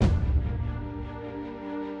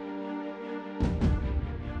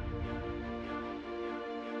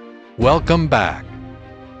Welcome back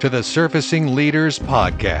to the Surfacing Leaders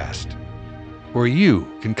Podcast, where you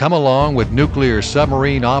can come along with nuclear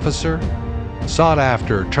submarine officer,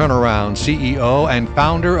 sought-after turnaround CEO and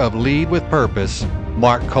founder of Lead with Purpose,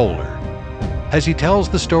 Marc Koehler, as he tells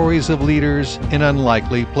the stories of leaders in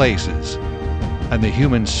unlikely places and the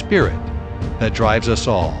human spirit that drives us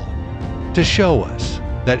all, to show us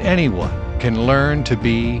that anyone can learn to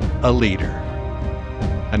be a leader.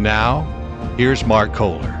 And now, here's Marc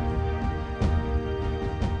Koehler.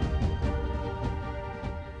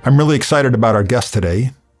 I'm really excited about our guest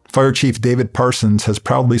today. Fire Chief David Parsons has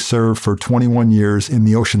proudly served for 21 years in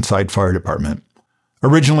the Oceanside Fire Department.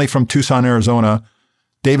 Originally from Tucson, Arizona,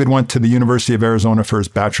 David went to the University of Arizona for his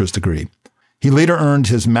bachelor's degree. He later earned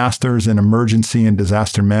his master's in emergency and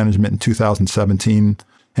disaster management in 2017,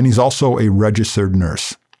 and he's also a registered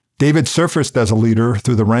nurse. David surfaced as a leader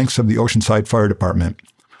through the ranks of the Oceanside Fire Department.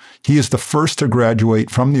 He is the first to graduate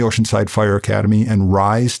from the Oceanside Fire Academy and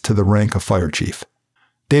rise to the rank of fire chief.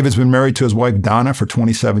 David's been married to his wife, Donna, for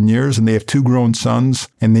 27 years, and they have 2 grown sons,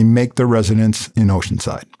 and they make their residence in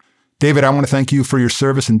Oceanside. David, I want to thank you for your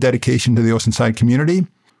service and dedication to the Oceanside community.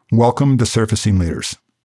 Welcome to Surfacing Leaders.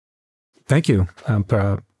 Thank you.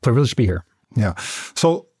 Privileged to be here. Yeah.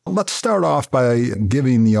 So let's start off by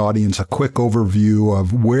giving the audience a quick overview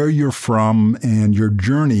of where you're from and your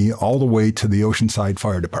journey all the way to the Oceanside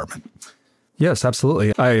Fire Department. Yes,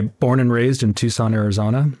 absolutely. I born and raised in Tucson,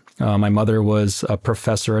 Arizona. My mother was a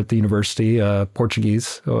professor at the university,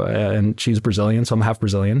 Portuguese, and she's Brazilian, so I'm half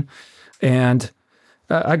Brazilian. And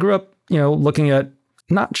I grew up, looking at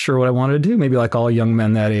not sure what I wanted to do, maybe like all young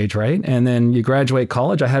men that age, right? And then you graduate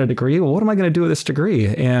college. I had a degree. Well, what am I going to do with this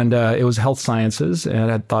degree? And it was health sciences, and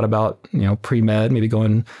I had thought about, pre-med, maybe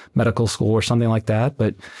going medical school or something like that.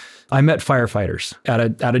 But I met firefighters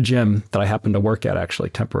at a gym that I happened to work at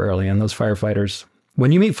actually temporarily, and those firefighters.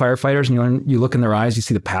 When you meet firefighters and you look in their eyes, you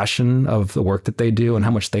see the passion of the work that they do and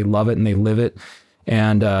how much they love it and they live it.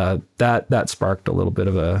 And that sparked a little bit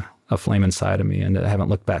of a flame inside of me, and I haven't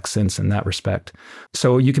looked back since in that respect.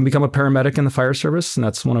 So you can become a paramedic in the fire service, and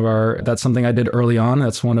that's something I did early on.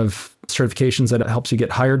 That's one of certifications that helps you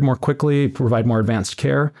get hired more quickly, provide more advanced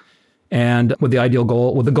care, and with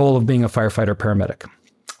the goal of being a firefighter paramedic.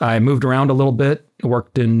 I moved around a little bit,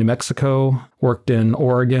 worked in New Mexico, worked in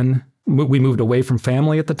Oregon. We moved away from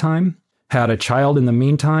family at the time, had a child in the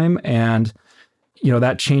meantime, and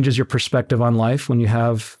that changes your perspective on life when you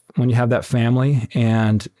have that family.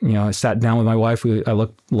 And I sat down with my wife. I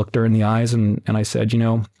looked her in the eyes, and I said,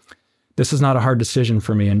 this is not a hard decision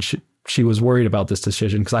for me. And she was worried about this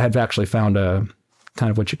decision because I had actually found a kind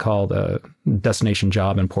of what you call the destination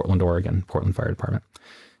job in Portland, Oregon, Portland Fire Department.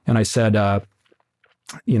 And I said,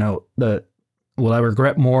 will I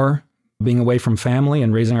regret more being away from family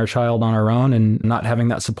and raising our child on our own and not having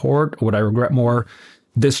that support? Or would I regret more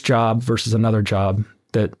this job versus another job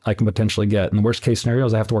that I can potentially get? In the worst case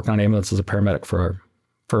scenarios, I have to work on an ambulance as a paramedic for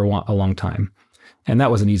a long time. And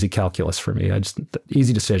that was an easy calculus for me.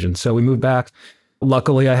 Easy decision. So we moved back.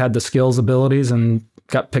 Luckily, I had the skills, abilities, and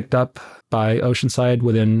got picked up by Oceanside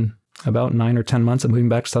within about 9 or 10 months of moving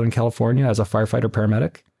back to Southern California as a firefighter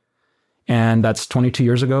paramedic. And that's 22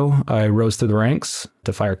 years ago. I rose through the ranks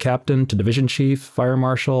to fire captain, to division chief, fire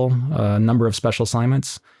marshal, a number of special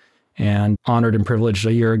assignments, and honored and privileged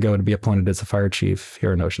a year ago to be appointed as a fire chief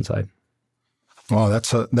here in Oceanside. Well,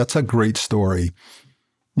 that's a great story.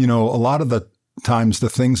 A lot of the times the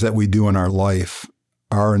things that we do in our life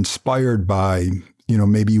are inspired by,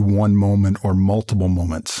 maybe one moment or multiple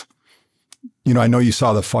moments. I know you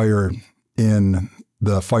saw the fire in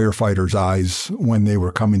the firefighters' eyes when they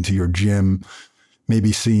were coming to your gym,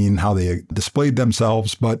 maybe seeing how they displayed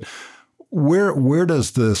themselves. But where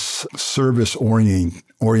does this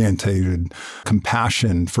service-oriented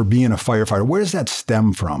compassion for being a firefighter, where does that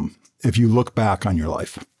stem from if you look back on your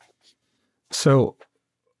life? So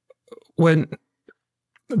when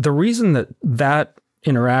the reason that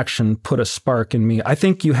interaction put a spark in me, I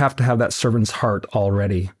think you have to have that servant's heart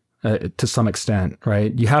already. To some extent,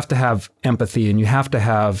 right? You have to have empathy and you have to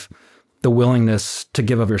have the willingness to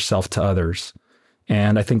give of yourself to others.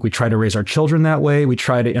 And I think we try to raise our children that way. We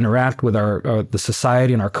try to interact with the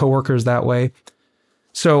society and our coworkers that way.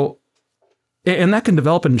 So, and that can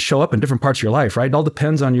develop and show up in different parts of your life, right? It all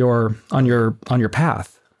depends on your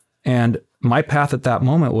path. And my path at that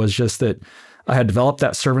moment was just that I had developed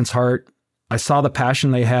that servant's heart. I saw the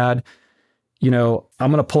passion they had. I'm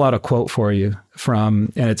going to pull out a quote for you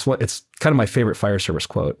and it's kind of my favorite fire service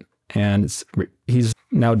quote. And he's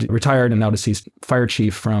now retired and now deceased fire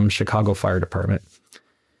chief from Chicago Fire Department.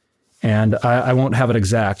 And I won't have it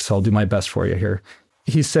exact, so I'll do my best for you here.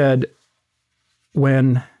 He said,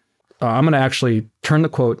 when I'm going to actually turn the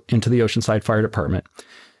quote into the Oceanside Fire Department.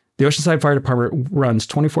 The Oceanside Fire Department runs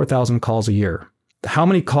 24,000 calls a year. How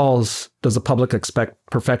many calls does the public expect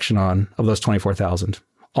perfection on of those 24,000?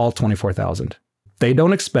 All 24,000. They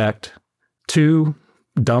don't expect 2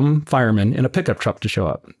 dumb firemen in a pickup truck to show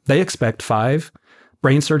up. They expect 5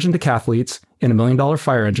 brain surgeon decathletes in a $1 million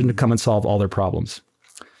fire engine to come and solve all their problems.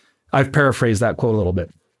 I've paraphrased that quote a little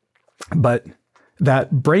bit. But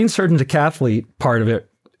that brain surgeon decathlete part of it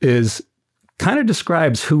is kind of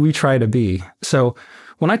describes who we try to be. So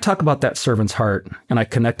when I talk about that servant's heart and I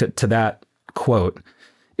connect it to that quote,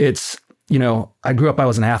 it's, I grew up, I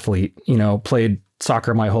was an athlete, played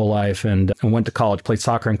soccer my whole life and went to college, played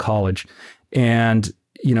soccer in college. And,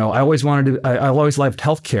 I always loved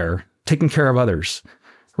healthcare, taking care of others,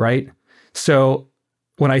 right? So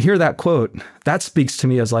when I hear that quote, that speaks to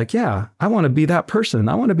me as like, yeah, I want to be that person.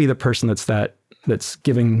 I want to be the person that's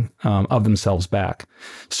giving of themselves back.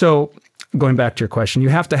 So going back to your question, you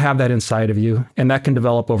have to have that inside of you, and that can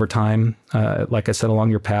develop over time, like I said,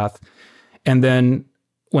 along your path. And then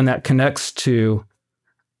when that connects to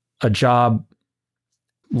a job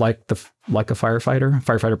like a firefighter,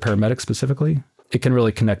 paramedic specifically, it can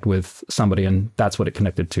really connect with somebody, and that's what it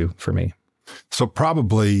connected to for me. So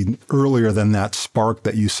probably earlier than that spark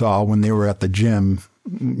that you saw when they were at the gym,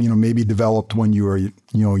 maybe developed when you were,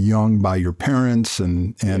 young by your parents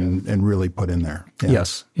and really put in there. Yeah.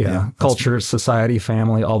 Yes. Yeah. Culture, society,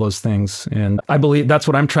 family, all those things. And I believe that's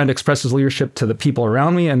what I'm trying to express as leadership to the people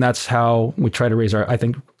around me. And that's how we try to raise I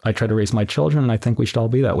think I try to raise my children, and I think we should all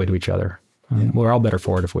be that way to each other. We're all better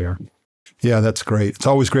for it if we are. Yeah, that's great. It's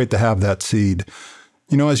always great to have that seed.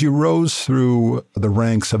 As you rose through the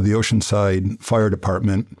ranks of the Oceanside Fire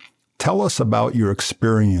Department, tell us about your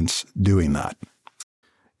experience doing that.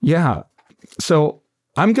 Yeah. So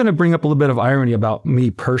I'm going to bring up a little bit of irony about me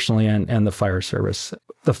personally and the fire service.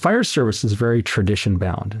 The fire service is very tradition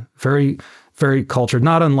bound, very, very cultured,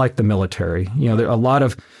 not unlike the military. There are a lot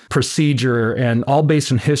of procedure and all based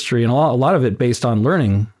in history, and a lot of it based on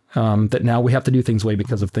learning that now we have to do things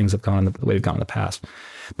because of things have gone the way they've gone in the past.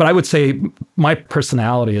 But I would say my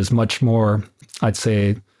personality is much more,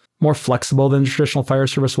 more flexible than the traditional fire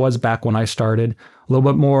service was back when I started. A little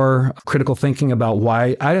bit more critical thinking about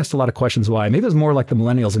why. I asked a lot of questions why. Maybe it was more like the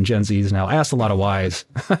millennials and Gen Zs now. I asked a lot of whys.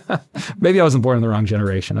 Maybe I wasn't born in the wrong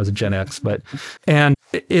generation. I was a Gen X, I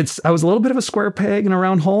was a little bit of a square peg in a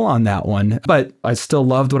round hole on that one. But I still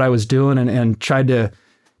loved what I was doing and tried to.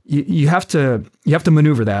 You have to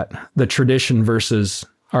maneuver that, the tradition versus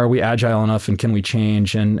are we agile enough and can we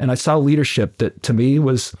change? And I saw leadership that to me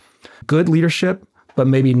was good leadership, but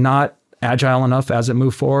maybe not agile enough as it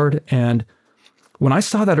moved forward. And when I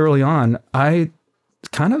saw that early on, I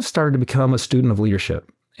kind of started to become a student of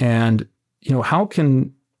leadership. And,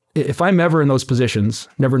 if I'm ever in those positions,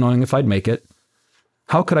 never knowing if I'd make it,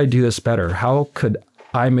 how could I do this better? How could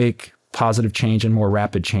I make positive change and more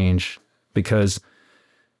rapid change? Because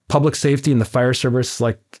public safety and the fire service,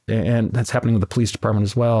 and that's happening with the police department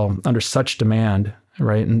as well, under such demand,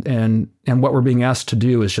 right? And what we're being asked to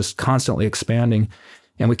do is just constantly expanding,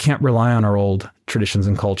 and we can't rely on our old traditions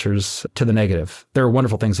and cultures to the negative. There are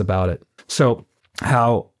wonderful things about it. So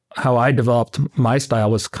how I developed my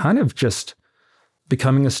style was kind of just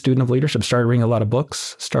becoming a student of leadership. Started reading a lot of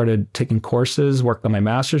books, started taking courses, worked on my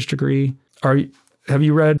master's degree. Have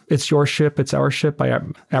you read It's Your Ship, It's Our Ship by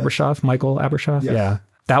Abrashoff, Michael Abrashoff? Yes. Yeah.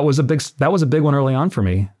 That was a big one early on for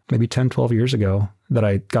me, maybe 10, 12 years ago, that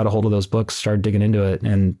I got a hold of those books, started digging into it,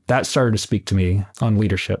 and that started to speak to me on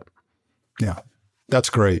leadership. Yeah, that's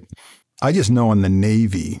great. I just know in the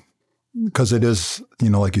Navy, because it is,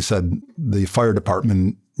 like you said, the fire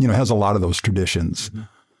department, has a lot of those traditions. Mm-hmm.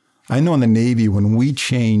 I know in the Navy, when we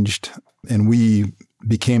changed and we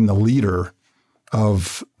became the leader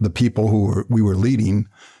of the people we were leading,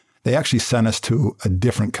 they actually sent us to a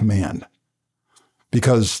different command.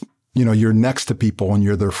 Because, you're next to people and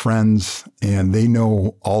you're their friends and they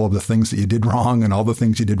know all of the things that you did wrong and all the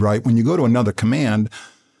things you did right. When you go to another command,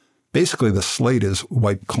 basically the slate is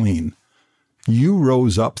wiped clean. You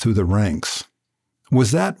rose up through the ranks.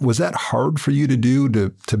 Was that hard for you to do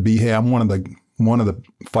to be, hey, I'm one of the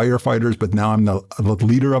firefighters, but now I'm the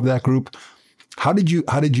leader of that group? How did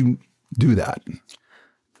you do that?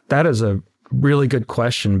 That is a really good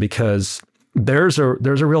question, because there's a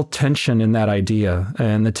real tension in that idea.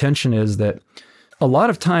 And the tension is that a lot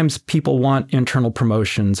of times people want internal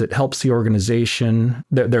promotions. It helps the organization.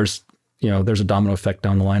 There's a domino effect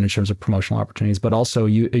down the line in terms of promotional opportunities, but also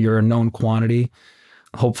you're a known quantity,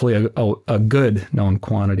 hopefully a good known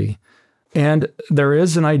quantity. And there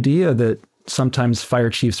is an idea that sometimes fire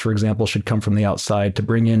chiefs, for example, should come from the outside to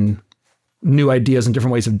bring in new ideas and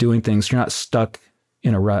different ways of doing things. You're not stuck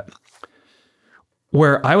in a rut.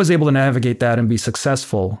 Where I was able to navigate that and be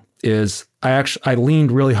successful is I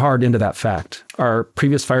leaned really hard into that fact. Our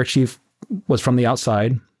previous fire chief was from the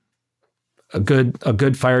outside, a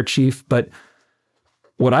good fire chief, but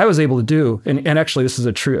what I was able to do, and actually this is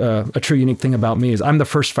a true unique thing about me, is I'm the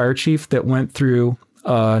first fire chief that went through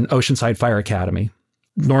an Oceanside Fire Academy.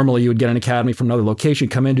 Normally you would get an academy from another location,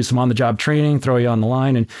 come in, do some on-the-job training, throw you on the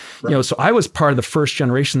line. And, so I was part of the first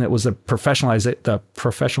generation that was the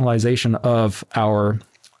professionalization of our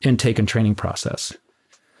intake and training process.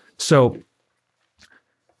 So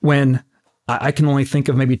when I can only think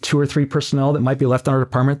of maybe 2 or 3 personnel that might be left in our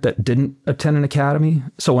department that didn't attend an academy.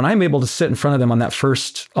 So when I'm able to sit in front of them on that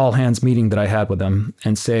first all hands meeting that I had with them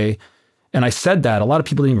and say, and I said that, a lot of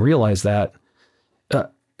people didn't even realize that,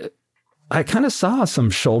 I kind of saw some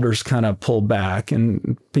shoulders kind of pull back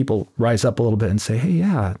and people rise up a little bit and say, hey,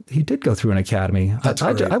 yeah, he did go through an academy.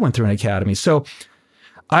 I went through an academy. So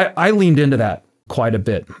I leaned into that quite a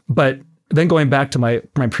bit. But then going back to my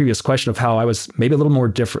previous question of how I was maybe a little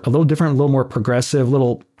different, a little more progressive,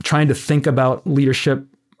 trying to think about leadership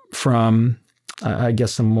from, I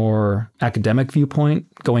guess, a more academic viewpoint,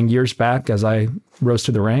 going years back as I rose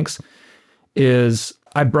through the ranks, is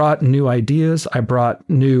I brought new ideas. I brought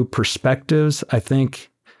new perspectives. I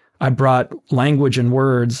think I brought language and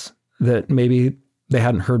words that maybe they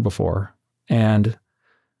hadn't heard before. And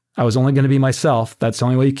I was only going to be myself. That's the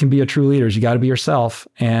only way you can be a true leader, is you got to be yourself.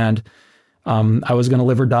 And I was going to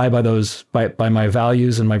live or die by my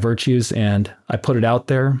values and my virtues. And I put it out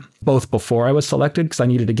there both before I was selected, because I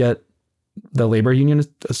needed to get the labor union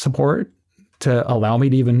support to allow me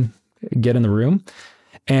to even get in the room.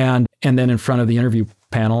 And then in front of the interview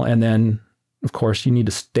panel. And then, of course, you need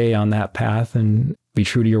to stay on that path and be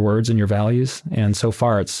true to your words and your values. And so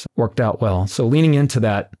far, it's worked out well. So leaning into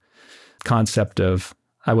that concept of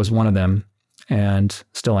I was one of them and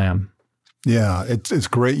still am. Yeah, it's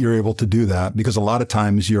great you're able to do that, because a lot of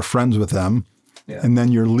times you're friends with them and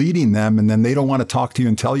then you're leading them and then they don't want to talk to you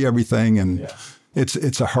and tell you everything. And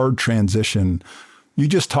it's a hard transition. You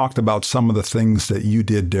just talked about some of the things that you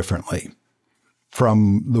did differently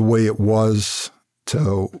from the way it was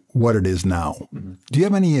to what it is now. Mm-hmm. Do you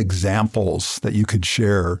have any examples that you could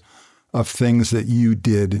share of things that you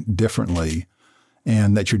did differently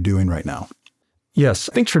and that you're doing right now? Yes.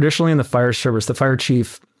 I think traditionally in the fire service, the fire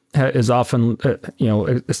chief is often,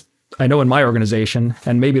 I know in my organization,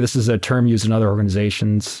 and maybe this is a term used in other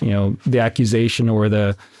organizations, the accusation or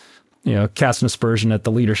the, cast an aspersion at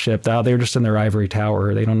the leadership. They're just in their ivory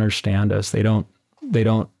tower. They don't understand us. They don't,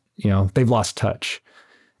 they've lost touch.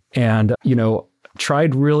 And,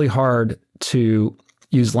 tried really hard to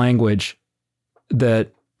use language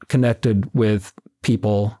that connected with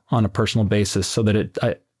people on a personal basis, so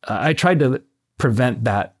that I tried to prevent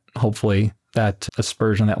that, hopefully, that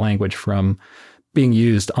aspersion, that language from being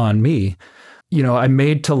used on me. I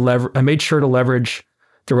made sure to leverage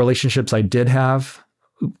the relationships I did have,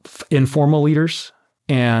 informal leaders,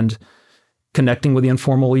 and connecting with the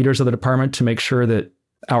informal leaders of the department to make sure that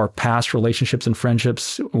our past relationships and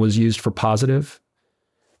friendships was used for positive.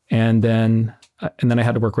 And then I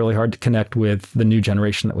had to work really hard to connect with the new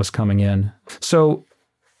generation that was coming in. So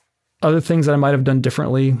other things that I might have done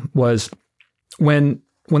differently was when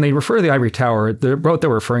they refer to the ivory tower, what they're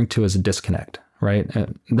referring to is a disconnect, right?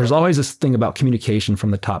 And there's always this thing about communication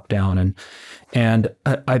from the top down. And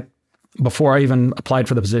I before I even applied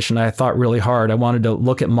for the position, I thought really hard. I wanted to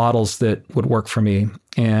look at models that would work for me.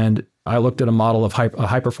 And I looked at a model of a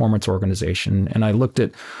high-performance organization, and I looked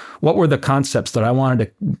at what were the concepts that I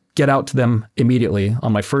wanted to get out to them immediately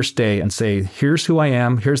on my first day and say, here's who I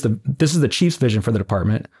am. This is the chief's vision for the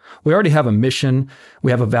department. We already have a mission.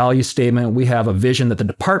 We have a value statement. We have a vision that the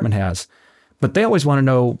department has. But they always want to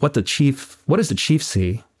know what does the chief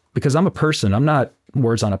see? Because I'm a person. I'm not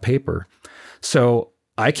words on a paper. So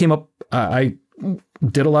I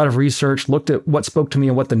did a lot of research, looked at what spoke to me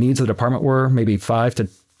and what the needs of the department were, maybe 5 to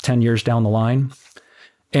 10 years down the line.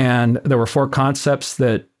 And there were 4 concepts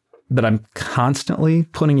that I'm constantly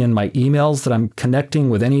putting in my emails, that I'm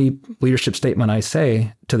connecting with any leadership statement I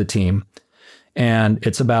say to the team. And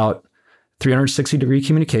it's about 360-degree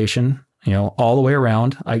communication, all the way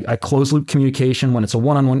around. I close loop communication when it's a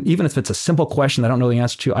one-on-one, even if it's a simple question that I don't know the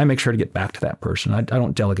answer to, I make sure to get back to that person. I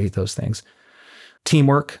don't delegate those things.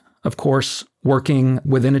 Teamwork, of course, working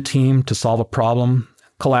within a team to solve a problem.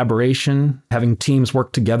 Collaboration, having teams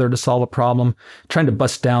work together to solve a problem, trying to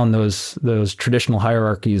bust down those traditional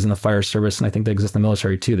hierarchies in the fire service, and I think they exist in the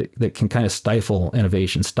military too, that can kind of stifle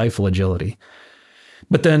innovation, stifle agility.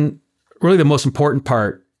 But then really the most important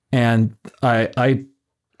part, and I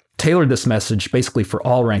tailored this message basically for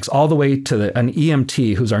all ranks, all the way to an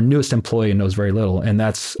EMT who's our newest employee and knows very little. And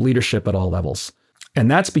that's leadership at all levels.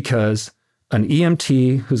 And that's because an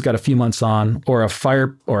EMT who's got a few months on, or a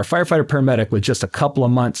firefighter paramedic with just a couple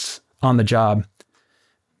of months on the job,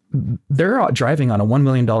 they're driving on a $1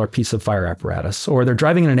 million piece of fire apparatus, or they're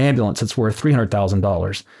driving in an ambulance that's worth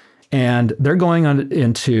 $300,000. And they're going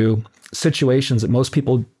into situations that most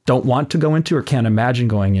people don't want to go into or can't imagine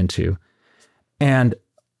going into. And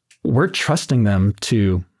we're trusting them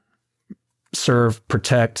to serve,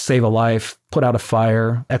 protect, save a life, put out a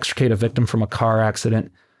fire, extricate a victim from a car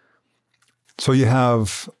accident. So you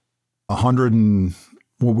have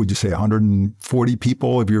 140 people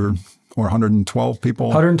or 112 people?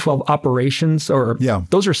 112 operations,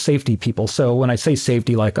 those are safety people. So when I say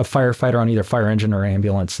safety, like a firefighter on either fire engine or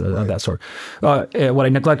ambulance, that sort. What I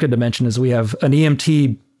neglected to mention is we have an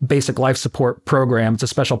EMT basic life support program. It's a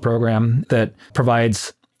special program that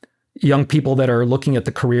provides young people that are looking at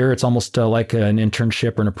the career. It's almost like an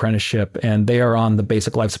internship or an apprenticeship, and they are on the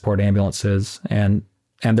basic life support ambulances, and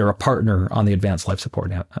they're a partner on the advanced life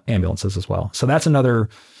support ambulances as well. So that's another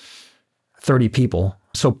 30 people.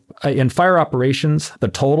 So in fire operations, the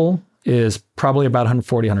total is probably about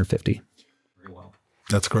 140, 150.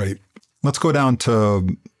 That's great. Let's go down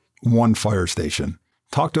to one fire station.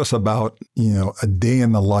 Talk to us about, a day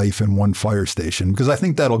in the life in one fire station, because I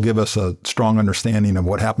think that'll give us a strong understanding of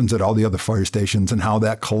what happens at all the other fire stations and how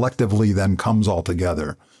that collectively then comes all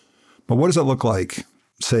together. But what does it look like,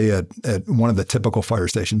 say, at one of the typical fire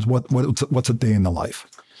stations? What's a day in the life?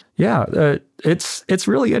 Yeah, it's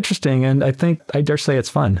really interesting, and I dare say it's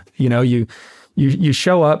fun. You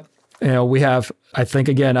show up. We have. I think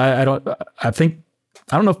again. I don't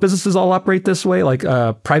know if businesses all operate this way, like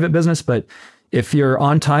private business, but if you're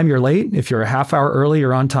on time, you're late. If you're a half hour early,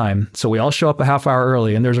 you're on time. So we all show up a half hour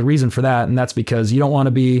early, and there's a reason for that, and that's because you don't want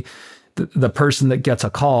to be the person that gets a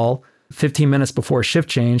call 15 minutes before shift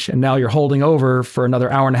change, and now you're holding over for another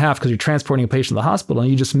hour and a half because you're transporting a patient to the hospital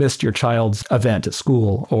and you just missed your child's event at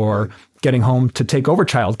school, or getting home to take over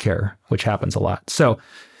childcare, which happens a lot. So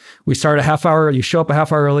we start a half hour, you show up a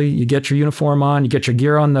half hour early, you get your uniform on, you get your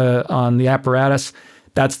gear on the apparatus.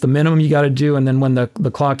 That's the minimum you got to do. And then when the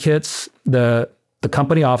clock hits, the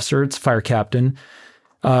company officer, it's fire captain,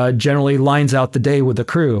 generally lines out the day with the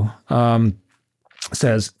crew,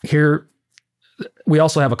 says, here, we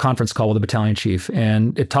also have a conference call with the battalion chief,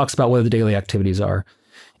 and it talks about what the daily activities are.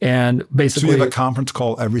 And basically, so you have a conference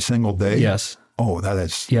call every single day? Yes. Oh, that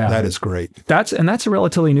is great. That's a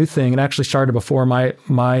relatively new thing. It actually started before my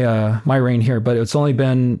reign here, but it's only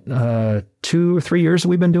been 2 or 3 years that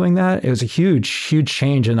we've been doing that. It was a huge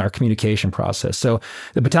change in our communication process. So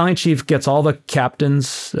the battalion chief gets all the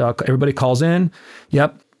captains. Everybody calls in.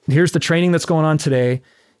 Yep. Here's the training that's going on today.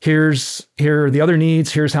 Here are the other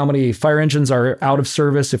needs. Here's how many fire engines are out of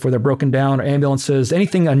service, if they're broken down, or ambulances,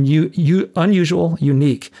 anything unusual,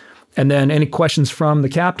 unique. And then any questions from the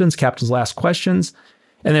captains will ask questions.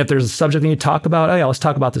 And then if there's a subject they need to talk about, oh yeah, let's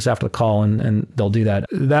talk about this after the call, and they'll do that.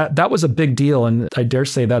 That was a big deal. And I dare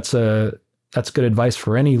say that's good advice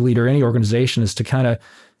for any leader, any organization, is to kind of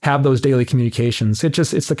have those daily communications.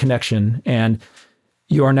 It's the connection. And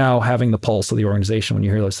you are now having the pulse of the organization when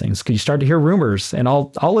you hear those things, because you start to hear rumors, and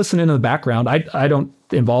I'll listen in the background. I don't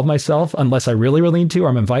involve myself unless I really, really need to, or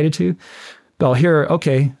I'm invited to. But I'll hear,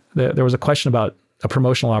 okay, there was a question about a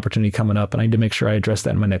promotional opportunity coming up, and I need to make sure I address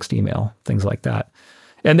that in my next email, things like that.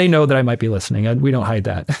 And they know that I might be listening. We don't hide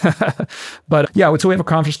that. But yeah, so we have a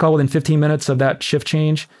conference call within 15 minutes of that shift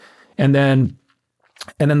change. And then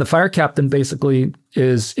the fire captain basically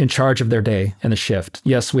is in charge of their day and the shift.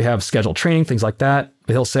 Yes, we have scheduled training, things like that.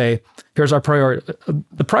 But he'll say, here's our priority.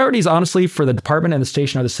 The priorities, honestly, for the department and the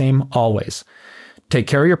station are the same always. Take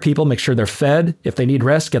care of your people, make sure they're fed. If they need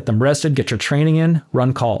rest, get them rested, get your training in,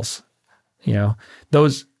 run calls.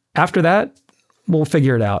 Those after that, we'll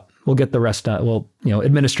figure it out. We'll get the rest done.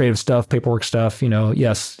 Administrative stuff, paperwork stuff,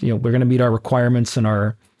 yes, we're going to meet our requirements and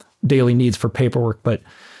our daily needs for paperwork, but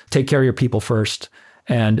take care of your people first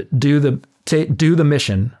and do the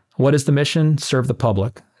mission. What is the mission? Serve the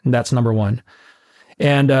public. And that's number one.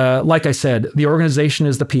 And like I said, the organization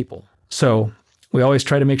is the people. So we always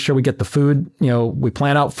try to make sure we get the food. We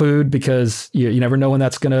plan out food because you never know when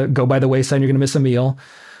that's going to go by the wayside and you're going to miss a meal.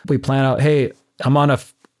 We plan out, hey, I'm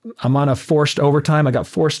on a forced overtime. I got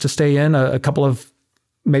forced to stay in. A couple of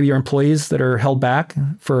maybe your employees that are held back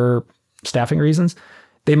for staffing reasons,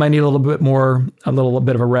 they might need a little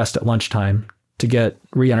bit of a rest at lunchtime to get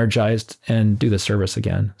re-energized and do the service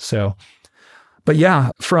again. So, but yeah,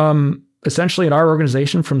 from essentially in our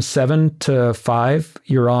organization from 7 to 5,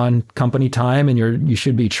 you're on company time and you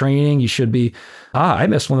should be training. You should be, I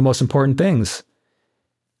missed one of the most important things.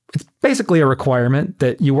 It's basically a requirement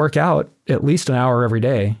that you work out at least an hour every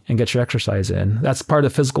day and get your exercise in. That's part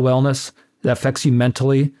of the physical wellness that affects you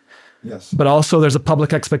mentally. Yes. But also there's a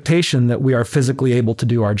public expectation that we are physically able to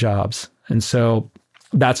do our jobs. And so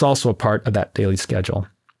that's also a part of that daily schedule.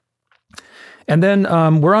 And then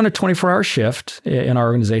we're on a 24-hour shift in our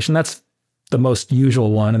organization. That's the most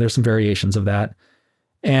usual one, and there's some variations of that.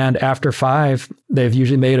 And after 5, they've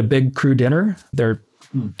usually made a big crew dinner. They're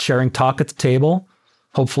sharing talk at the table,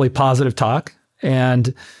 hopefully positive talk.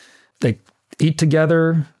 And they eat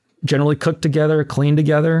together, generally cook together, clean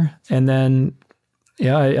together. And then,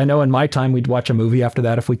 I know in my time, we'd watch a movie after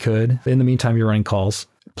that if we could. In the meantime, you're running calls.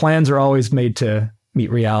 Plans are always made to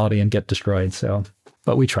meet reality and get destroyed.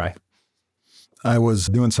 But we try. I was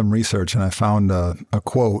doing some research and I found a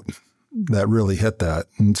quote that really hit that.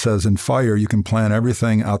 And it says, in fire, you can plan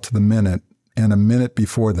everything out to the minute, and a minute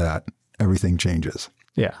before that, everything changes.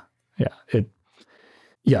 Yeah.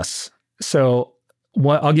 Yes. So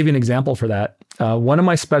I'll give you an example for that. One of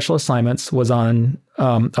my special assignments was on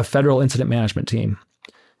a federal incident management team.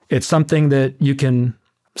 It's something that you can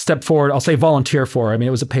step forward, I'll say volunteer for. I mean,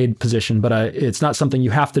 it was a paid position, but it's not something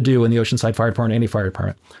you have to do in the Oceanside Fire Department, any fire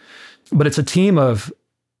department. But it's a team of,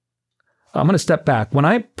 I'm going to step back. When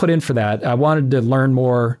I put in for that, I wanted to learn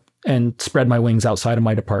more and spread my wings outside of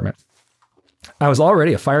my department. I was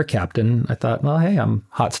already a fire captain. I thought, well, hey, I'm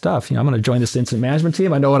hot stuff. I'm going to join this incident management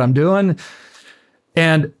team. I know what I'm doing.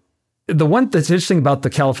 And the one that's interesting about the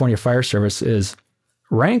California Fire Service is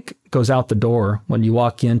rank goes out the door when you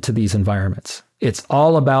walk into these environments. It's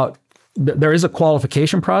all about, there is a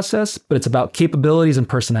qualification process, but it's about capabilities and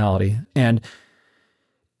personality. And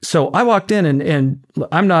so I walked in and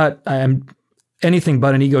I'm anything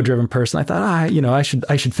but an ego-driven person. I thought,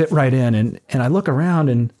 I should fit right in. And I look around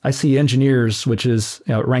and I see engineers, which is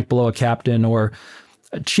rank below a captain, or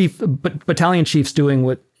battalion chiefs doing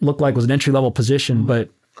what looked like was an entry-level position. But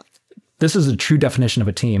this is a true definition of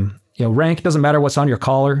a team. Rank doesn't matter what's on your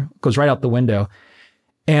collar, goes right out the window.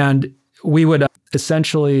 And we would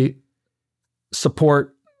essentially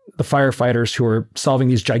support the firefighters who are solving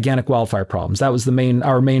these gigantic wildfire problems. That was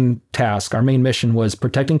our main task. Our main mission was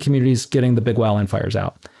protecting communities, getting the big wildland fires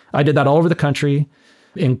out. I did that all over the country,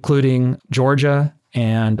 including Georgia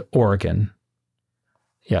and Oregon.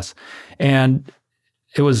 Yes. And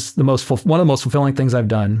it was one of the most fulfilling things I've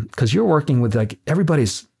done, because you're working with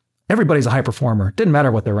everybody's a high performer. Didn't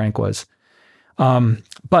matter what their rank was.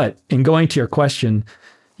 But in going to your question,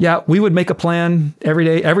 yeah, we would make a plan every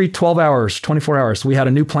day, every 12 hours, 24 hours. We had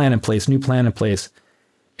a new plan in place.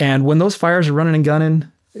 And when those fires are running and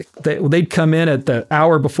gunning, they'd come in at the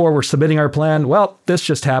hour before we're submitting our plan. Well, this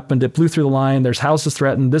just happened. It blew through the line. There's houses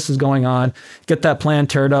threatened. This is going on. Get that plan,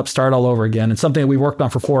 tear it up, start all over again. And something that we worked on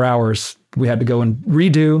for 4 hours, we had to go and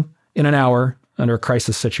redo in an hour under a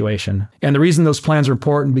crisis situation. And the reason those plans are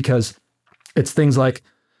important, because it's things like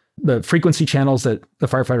the frequency channels that the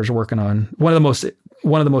firefighters are working on. One of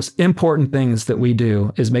the most important things that we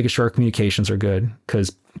do is making sure our communications are good,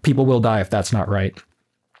 because people will die if that's not right.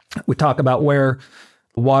 We talk about where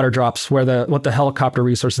water drops, what the helicopter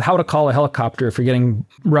resources, how to call a helicopter if you're getting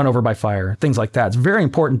run over by fire, things like that. It's a very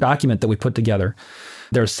important document that we put together.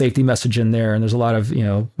 There's safety message in there, and there's a lot of,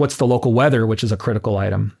 what's the local weather, which is a critical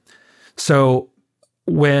item. So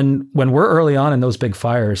when we're early on in those big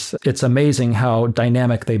fires, it's amazing how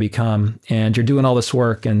dynamic they become. And you're doing all this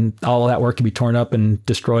work, and all of that work can be torn up and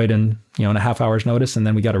destroyed in a half hour's notice, and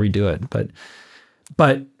then we got to redo it.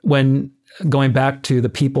 But when going back to the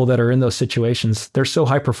people that are in those situations, they're so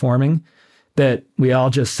high performing that we all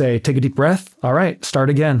just say, take a deep breath. All right, start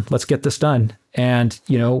again. Let's get this done. And,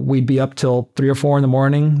 we'd be up till 3 or 4 in the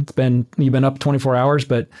morning. You've been up 24 hours,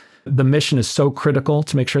 but the mission is so critical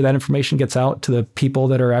to make sure that information gets out to the people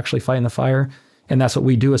that are actually fighting the fire. And that's what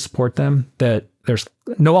we do, is support them, that there's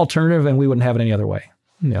no alternative, and we wouldn't have it any other way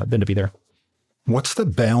than to be there. What's the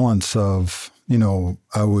balance of,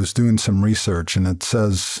 I was doing some research and it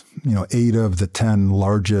says, 8 of the 10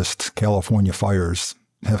 largest California fires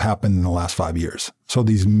have happened in the last 5 years. So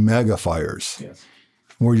these mega fires, yes,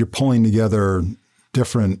 where you're pulling together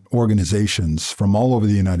different organizations from all over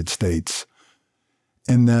the United States.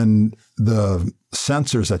 And then the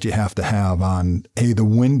sensors that you have to have on, hey, the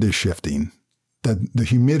wind is shifting, that the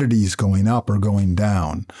humidity is going up or going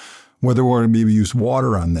down, whether we're going to maybe use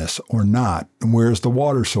water on this or not, and where's the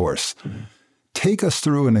water source. Mm-hmm. Take us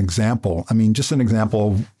through an example. I mean, just an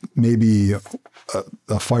example of maybe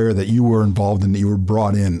a fire that you were involved in, that you were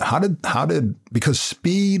brought in. How did, because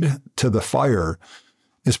speed to the fire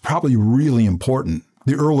is probably really important.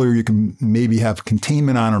 The earlier you can maybe have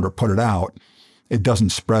containment on it or put it out, it doesn't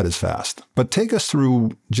spread as fast. But take us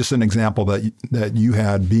through just an example that you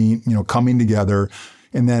had being, coming together,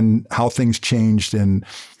 and then how things changed and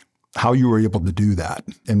how you were able to do that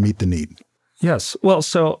and meet the need. Yes. Well,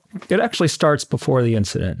 so it actually starts before the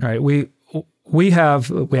incident, right? We have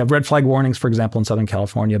red flag warnings, for example, in Southern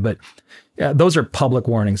California, but those are public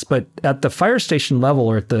warnings. But at the fire station level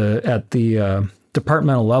or at the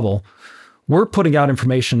departmental level, we're putting out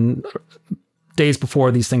information days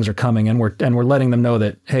before these things are coming, and we're letting them know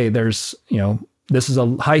that, hey, there's, this is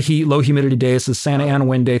a high heat, low humidity day. This is Santa Ana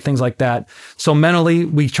wind day, things like that. So mentally,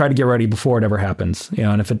 we try to get ready before it ever happens.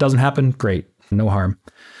 And if it doesn't happen, great, no harm.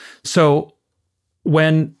 So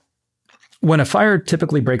when a fire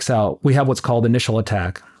typically breaks out, we have what's called initial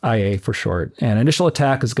attack, IA for short. And initial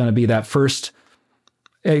attack is going to be that first,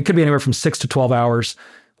 it could be anywhere from 6 to 12 hours,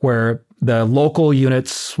 where the local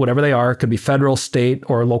units, whatever they are, could be federal, state,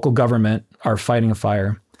 or local government, are fighting a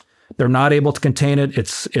fire. They're not able to contain it.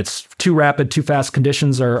 It's too rapid, too fast.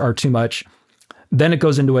 Conditions are too much. Then it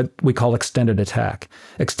goes into what we call extended attack.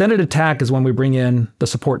 Extended attack is when we bring in the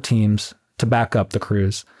support teams to back up the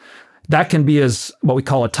crews. That can be as what we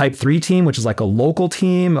call a type 3 team, which is like a local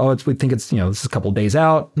team. We think it's, this is a couple of days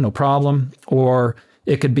out, no problem. Or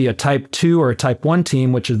it could be a type 2 or a type 1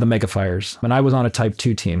 team, which is the mega fires. And I was on a type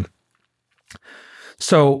 2 team.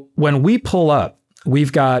 So when we pull up,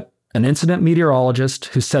 we've got an incident meteorologist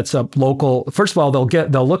who sets up local. First of all,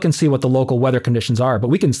 they'll look and see what the local weather conditions are, but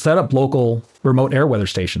we can set up local remote air weather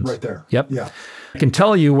stations. Right there. Yep. Yeah. I can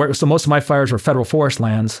tell you where. So most of my fires were federal forest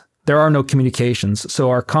lands. There are no communications.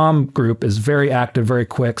 So our comm group is very active, very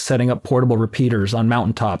quick, setting up portable repeaters on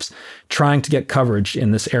mountaintops, trying to get coverage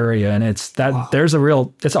in this area. And it's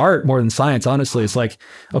art more than science, honestly. It's like,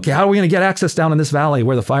 okay, how are we going to get access down in this valley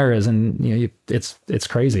where the fire is? And it's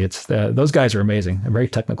crazy. Those guys are amazing, a very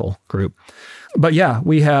technical group. But yeah,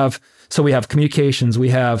 we have communications, we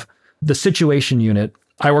have the situation unit.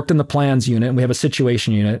 I worked in the plans unit, and we have a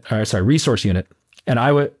situation unit, resource unit.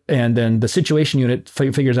 And then the situation unit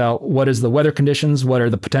figures out what is the weather conditions, what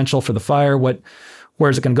are the potential for the fire, where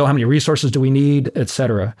is it going to go, how many resources do we need, et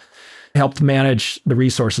cetera. Helped manage the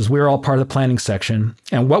resources. We're all part of the planning section.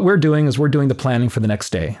 And what we're doing is we're doing the planning for the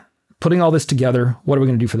next day. Putting all this together, what are we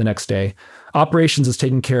going to do for the next day? Operations is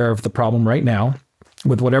taking care of the problem right now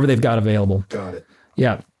with whatever they've got available. Got it.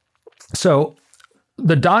 Yeah. So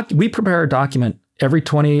we prepare a document every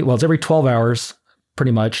 12 hours,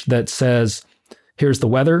 pretty much, that says, here's the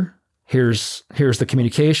weather, here's the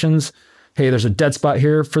communications. Hey, there's a dead spot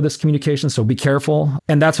here for this communication, so be careful.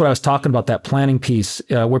 And that's what I was talking about, that planning piece.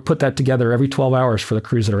 We put that together every 12 hours for the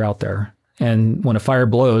crews that are out there. And when a fire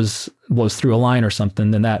blows through a line or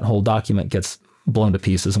something, then that whole document gets blown to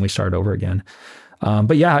pieces and we start over again.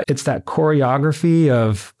 But yeah, it's that choreography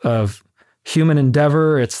of human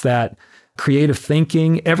endeavor. It's that creative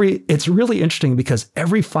thinking. It's really interesting because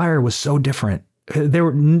every fire was so different.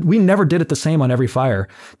 We never did it the same on every fire.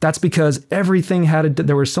 That's because everything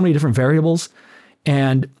there were so many different variables,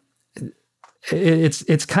 and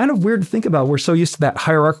it's kind of weird to think about. We're so used to that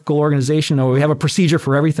hierarchical organization, or we have a procedure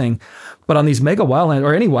for everything. But on these mega wildland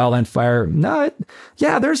or any wildland fire,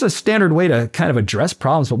 there's a standard way to kind of address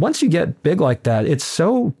problems. But once you get big like that, it's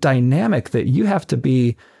so dynamic that you have to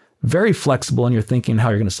be very flexible in your thinking how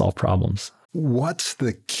you're going to solve problems. What's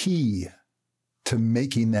the key to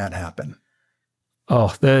making that happen?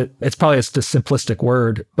 Oh, it's probably just a simplistic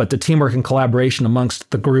word, but the teamwork and collaboration amongst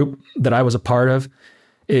the group that I was a part of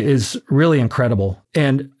is really incredible.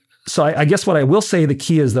 And so I guess what I will say the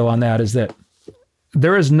key is, though, on that is that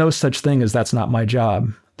there is no such thing as that's not my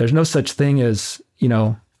job. There's no such thing as,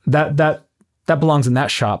 that belongs in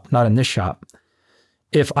that shop, not in this shop.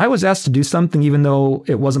 If I was asked to do something, even though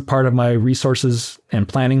it wasn't part of my resources and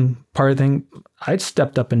planning part of the thing, I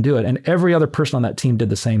stepped up and do it. And every other person on that team did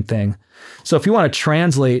the same thing. So if you want to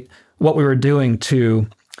translate what we were doing to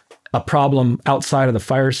a problem outside of the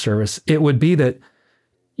fire service, it would be that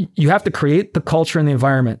you have to create the culture and the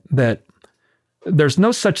environment that there's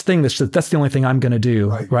no such thing that's the only thing I'm going to do,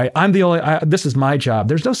 right? This is my job.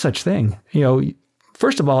 There's no such thing.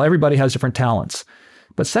 First of all, everybody has different talents.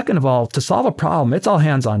 But second of all, to solve a problem, it's all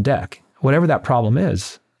hands on deck, whatever that problem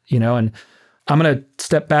is, and I'm going to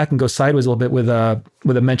step back and go sideways a little bit with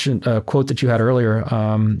a mentioned quote that you had earlier.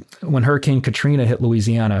 When Hurricane Katrina hit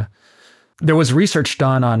Louisiana, there was research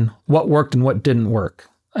done on what worked and what didn't work.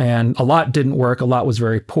 And a lot didn't work. A lot was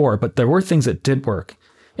very poor, but there were things that did work.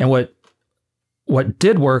 And what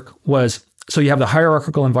did work was, so you have the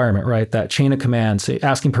hierarchical environment, right? That chain of command, say,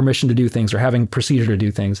 asking permission to do things or having procedure to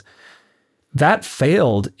do things. that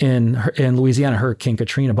failed in Louisiana, Hurricane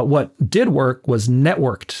Katrina. But what did work was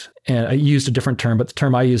networked. And I used a different term, but the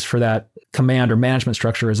term I use for that command or management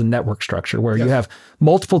structure is a network structure, where you have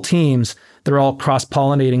multiple teams that are all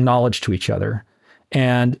cross-pollinating knowledge to each other.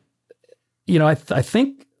 And, I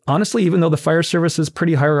think, honestly, even though the fire service is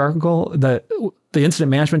pretty hierarchical, the incident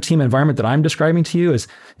management team environment that I'm describing to you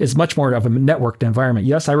is much more of a networked environment.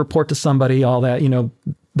 Yes, I report to somebody, all that,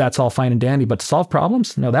 that's all fine and dandy, but to solve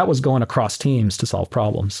problems? No, that was going across teams to solve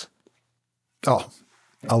problems. Oh,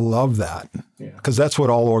 I love that, because that's what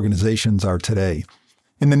all organizations are today.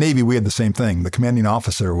 In the Navy, we had the same thing. The commanding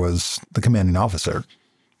officer was the commanding officer,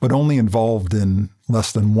 but only involved in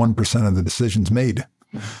less than 1% of the decisions made.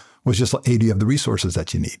 Was just, hey, do you have the resources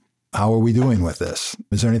that you need? How are we doing with this?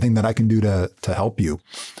 Is there anything that I can do to help you?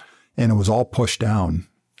 And it was all pushed down,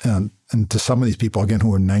 and to some of these people, again,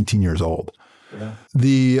 who were 19 years old.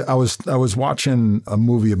 Yeah. I was watching a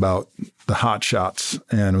movie about the hot shots,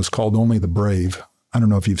 and it was called Only the Brave. I don't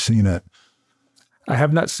know if you've seen it. I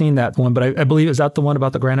have not seen that one, but I believe, is that the one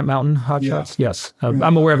about the Granite Mountain hot shots? Yes.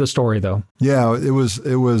 I'm aware of the story, though. Yeah, it was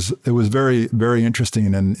very, very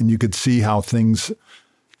interesting, and you could see how things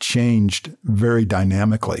changed very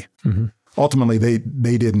dynamically. Mm-hmm. Ultimately,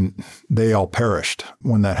 they all perished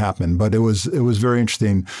when that happened, but it was very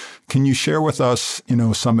interesting. Can you share with us,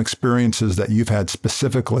 some experiences that you've had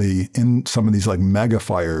specifically in some of these like mega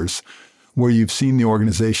fires where you've seen the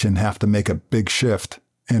organization have to make a big shift,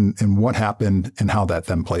 and what happened and how that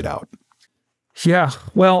then played out? Yeah,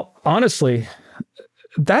 well, honestly,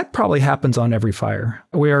 that probably happens on every fire.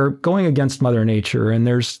 We are going against Mother Nature, and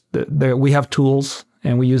we have tools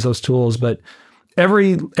and we use those tools, but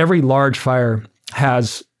every large fire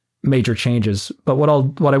has major changes. But what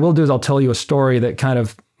I will do is I'll tell you a story that kind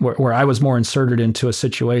of where I was more inserted into a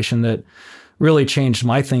situation that really changed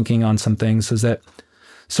my thinking on some things. Is that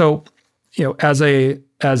so? As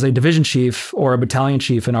a division chief or a battalion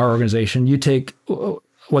chief in our organization, you take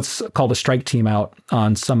what's called a strike team out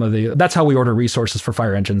on that's how we order resources for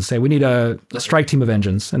fire engines. Say we need a strike team of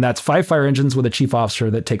engines, and that's 5 fire engines with a chief officer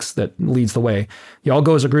that leads the way. You all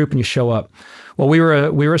go as a group and you show up. Well,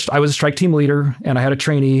 I was a strike team leader, and I had a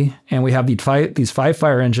trainee, and we have these 5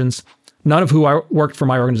 fire engines, none of who worked for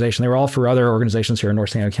my organization. They were all for other organizations here in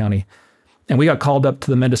North San Diego County. And we got called up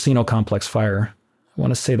to the Mendocino Complex fire. I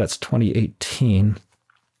want to say that's 2018.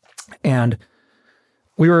 And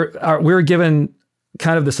we were given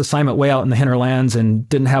kind of this assignment way out in the hinterlands and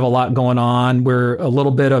didn't have a lot going on. We're a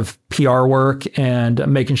little bit of PR work and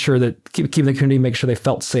making sure that keeping the community, make sure they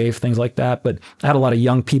felt safe, things like that. But I had a lot of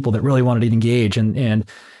young people that really wanted to engage. And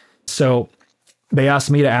so they asked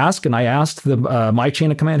me to ask, and I asked my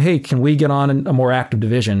chain of command, hey, can we get on a more active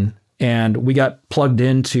division? And we got plugged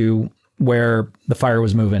into where the fire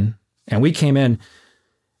was moving. And we came in,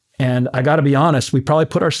 and I got to be honest, we probably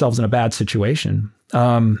put ourselves in a bad situation.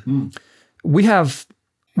 We have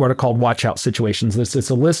what are called watch out situations. It's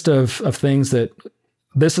a list of things that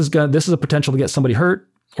this is a potential to get somebody hurt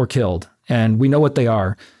or killed, and we know what they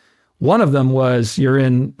are. One of them was you're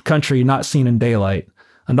in country not seen in daylight.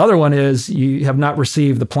 Another one is you have not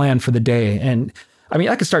received the plan for the day. And I mean,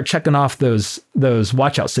 I could start checking off those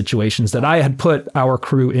watch out situations that I had put our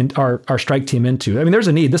crew in, our strike team into. I mean, there's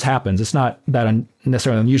a need. This happens. It's not that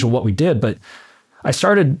necessarily unusual what we did, but I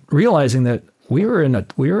started realizing that we were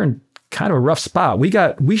in kind of a rough spot.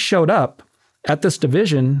 We showed up at this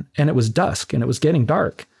division, and it was dusk and it was getting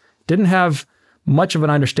dark. Didn't have much of an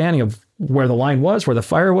understanding of where the line was, where the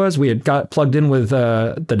fire was. We had got plugged in with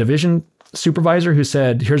the division supervisor who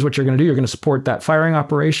said, here's what you're going to do. You're going to support that firing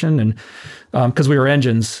operation. And because we were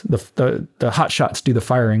engines, the hot shots do the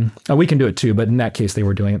firing. We can do it too, but in that case, they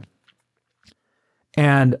were doing it.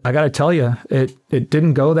 And I got to tell you, it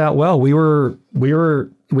didn't go that well. We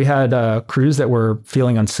had crews that were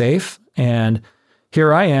feeling unsafe, and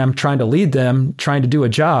here I am trying to lead them, trying to do a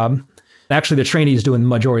job. Actually, the trainee is doing the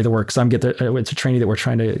majority of the work because it's a trainee that we're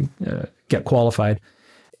trying to get qualified.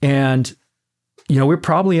 And we're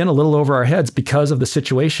probably in a little over our heads because of the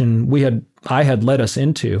situation I had led us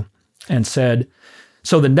into, and said,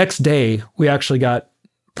 so the next day we actually got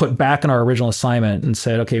put back in our original assignment and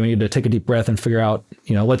said, okay, we need to take a deep breath and figure out,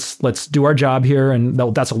 let's do our job here. And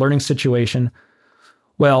that's a learning situation.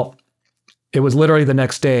 Well, it was literally the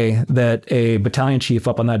next day that a battalion chief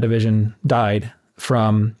up on that division died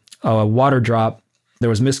from a water drop. There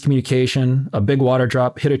was miscommunication, a big water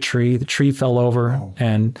drop hit a tree. The tree fell over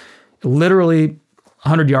and literally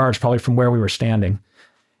 100 yards probably from where we were standing.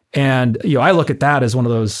 And, I look at that as one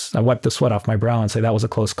of those, I wipe the sweat off my brow and say that was a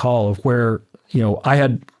close call of where, I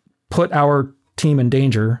had put our team in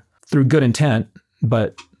danger through good intent,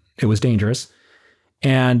 but it was dangerous,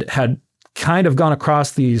 and had kind of gone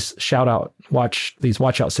across these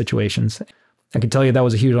watch out situations. I can tell you that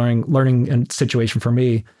was a huge learning situation for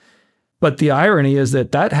me. But the irony is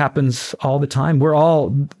that happens all the time. We're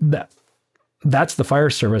all that's the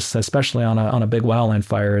fire service, especially on a big wildland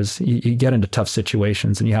fire, is you get into tough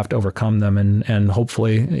situations and you have to overcome them, and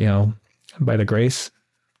hopefully, by the grace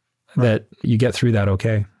that you get through that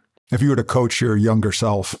okay. If you were to coach your younger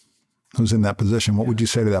self who's in that position, what would you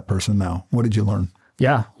say to that person now? What did you learn?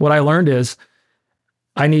 Yeah. What I learned is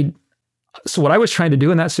so what I was trying to do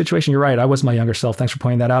in that situation, you're right, I was my younger self. Thanks for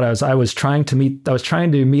pointing that out. I was trying to meet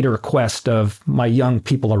a request of my young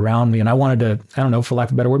people around me. And I wanted to, I don't know, for lack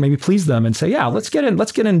of a better word, maybe please them and say, yeah, let's get in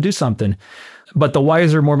and do something. But the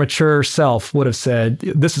wiser, more mature self would have said,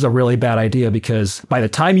 this is a really bad idea, because by the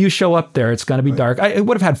time you show up there, it's going to be dark. I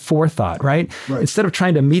would have had forethought, right? Instead of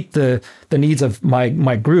trying to meet the needs of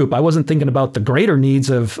my group, I wasn't thinking about the greater needs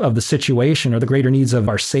of the situation or the greater needs of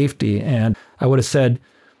our safety. And I would have said,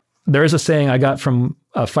 there is a saying I got from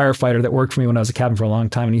a firefighter that worked for me when I was a captain for a long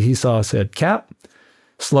time. And he said, Cap,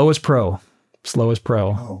 slow is pro.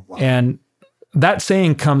 Oh, wow. And that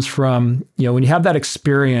saying comes from, when you have that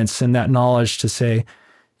experience and that knowledge to say,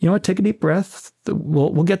 you know what, take a deep breath.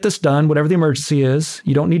 We'll get this done, whatever the emergency is.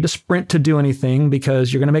 You don't need to sprint to do anything,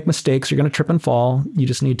 because you're going to make mistakes. You're going to trip and fall. You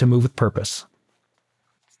just need to move with purpose.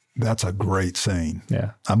 That's a great saying.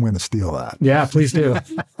 Yeah. I'm going to steal that. Yeah, please do.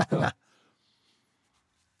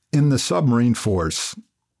 In the submarine force,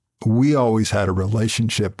 we always had a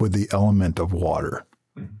relationship with the element of water,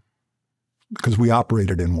 because we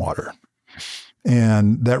operated in water.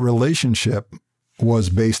 And that relationship was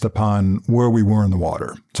based upon where we were in the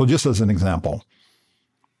water. So just as an example,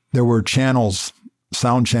 there were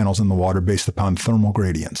sound channels in the water based upon thermal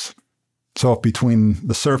gradients. So if between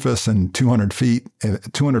the surface and 200 feet,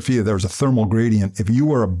 there was a thermal gradient, if you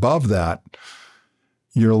were above that,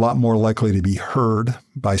 you're a lot more likely to be heard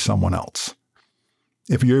by someone else.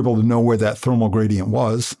 If you're able to know where that thermal gradient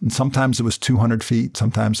was, and sometimes it was 200 feet,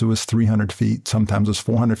 sometimes it was 300 feet, sometimes it was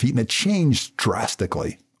 400 feet, and it changed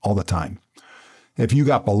drastically all the time. If you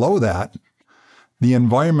got below that, the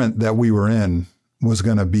environment that we were in was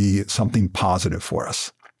going to be something positive for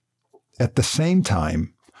us. At the same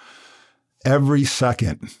time, every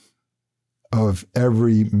second of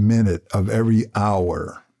every minute of every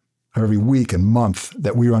hour, every week and month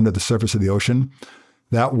that we were under the surface of the ocean,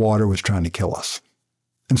 that water was trying to kill us.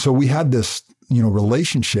 And so we had this,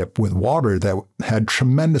 relationship with water that had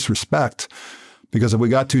tremendous respect, because if we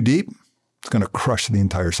got too deep, it's going to crush the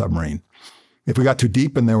entire submarine. If we got too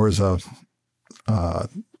deep and there was a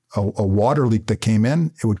water leak that came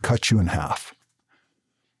in, it would cut you in half.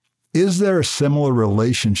 Is there a similar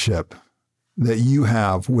relationship that you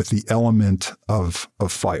have with the element of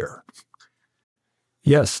fire?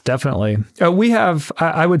 Yes, definitely.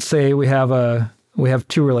 I would say we have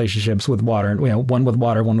two relationships with water, one with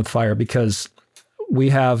water, one with fire, because we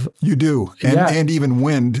have... You do. And even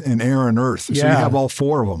wind and air and earth. So you have all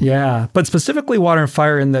four of them. Yeah. But specifically water and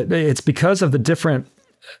fire, in that it's because of the different...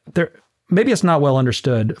 Maybe it's not well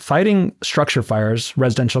understood. Fighting structure fires,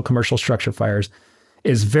 residential, commercial structure fires,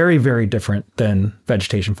 is very, very different than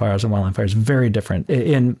vegetation fires and wildland fires. Very different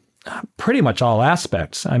in pretty much all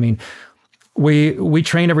aspects. I mean, we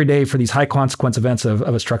train every day for these high consequence events of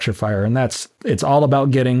a structure fire. And it's all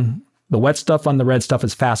about getting the wet stuff on the red stuff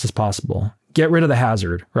as fast as possible. Get rid of the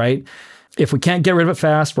hazard, right? If we can't get rid of it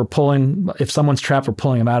fast, if someone's trapped, we're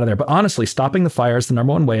pulling them out of there. But honestly, stopping the fire is the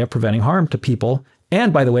number one way of preventing harm to people.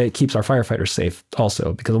 And by the way, it keeps our firefighters safe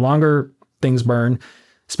also, because the longer things burn,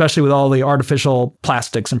 especially with all the artificial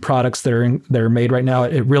plastics and products that are made right now,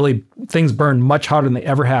 things burn much harder than they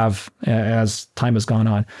ever have as time has gone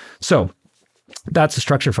on. So that's a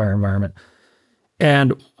structure fire environment.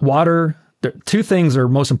 And water, two things are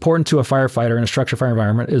most important to a firefighter in a structure fire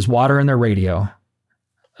environment is water and their radio.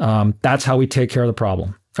 That's how we take care of the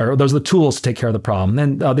problem. Or those are the tools to take care of the problem.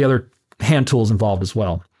 And the other hand tools involved as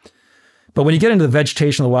well. But when you get into the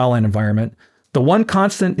vegetation of the wildland environment, the one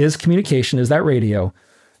constant is communication, is that radio.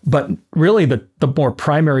 But really the more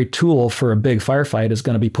primary tool for a big firefight is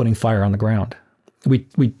going to be putting fire on the ground. We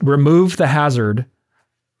remove the hazard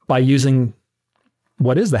by using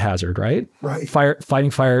what is the hazard, right? Right. Fire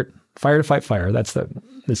to fight fire. That's the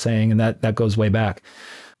saying, and that goes way back.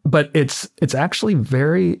 But it's actually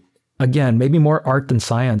very, again, maybe more art than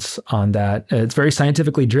science on that. It's very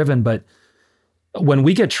scientifically driven, but when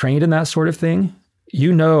we get trained in that sort of thing,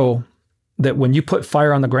 you know that when you put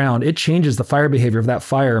fire on the ground, it changes the fire behavior of that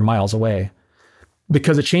fire miles away,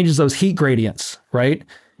 because it changes those heat gradients, right?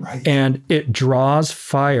 Right. And it draws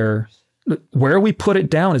fire. where we put it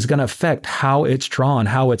down is going to affect how it's drawn,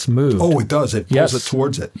 how it's moved. Oh, it does. It pulls it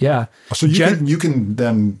towards it. Yeah. So you can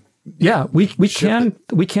then. Yeah, we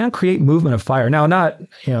can create movement of fire. Now, not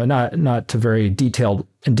to very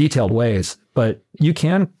detailed ways, but you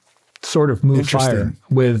can sort of move fire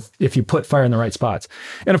if you put fire in the right spots.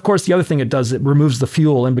 And of course, the other thing it does, it removes the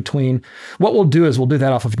fuel in between. What we'll do is we'll do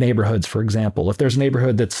that off of neighborhoods, for example. If there's a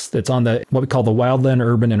neighborhood that's on the what we call the wildland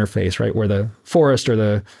urban interface, right, where the forest or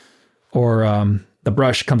the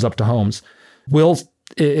brush comes up to homes,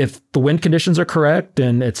 if the wind conditions are correct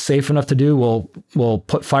and it's safe enough to do, we'll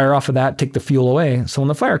put fire off of that, take the fuel away. So when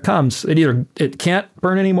the fire comes, it can't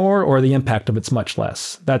burn anymore, or the impact of it's much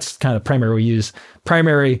less. That's kind of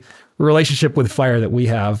primary relationship with fire that we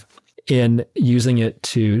have in using it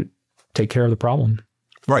to take care of the problem.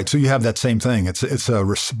 Right. So you have that same thing. It's a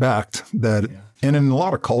respect that, and in a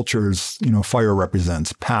lot of cultures, fire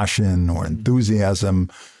represents passion or enthusiasm.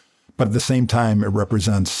 But at the same time, it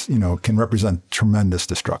can represent tremendous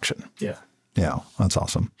destruction. Yeah. Yeah, that's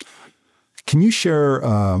awesome. Can you share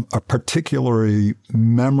a particularly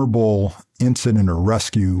memorable incident or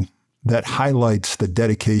rescue that highlights the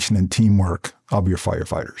dedication and teamwork of your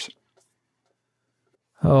firefighters?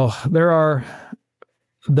 Oh, there are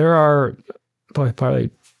probably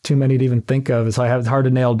too many to even think of, so it's hard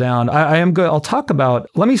to nail down. I am good.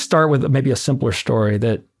 Let me start with maybe a simpler story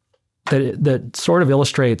that sort of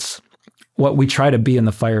illustrates what we try to be in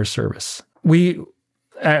the fire service.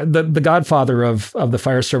 The godfather of the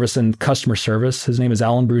fire service and customer service, his name is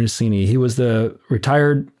Alan Brunacini. He was the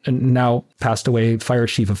retired and now passed away fire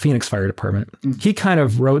chief of Phoenix Fire Department. He kind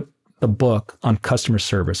of wrote the book on customer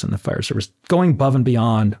service in the fire service, going above and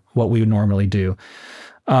beyond what we would normally do.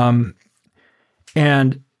 And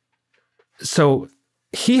so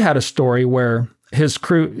he had a story where his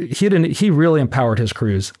crew, he really empowered his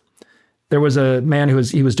crews. There was a man who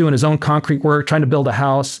was doing his own concrete work, trying to build a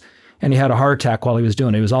house, and he had a heart attack while he was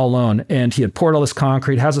doing it. He was all alone, and he had poured all this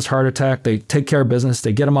concrete, has this heart attack. They take care of business.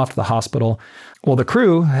 They get him off to the hospital. Well, the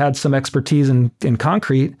crew had some expertise in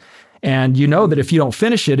concrete, and that if you don't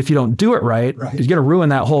finish it, if you don't do it right, you're going to ruin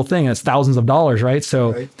that whole thing, and it's thousands of dollars, right?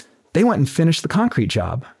 So they went and finished the concrete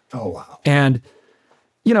job. Oh, wow. And,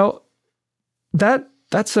 that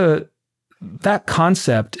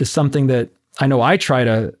concept is something that I know I try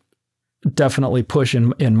to definitely push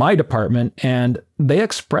in my department, and they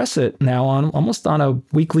express it now almost on a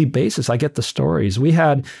weekly basis. I get the stories. We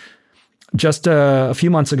had just a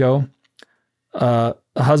few months ago, a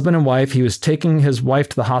husband and wife, he was taking his wife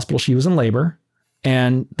to the hospital. She was in labor,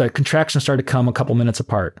 and the contractions started to come a couple minutes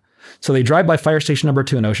apart. So they drive by fire station number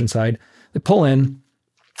 2 in Oceanside. They pull in.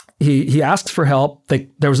 He asks for help.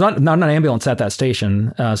 There was not an ambulance at that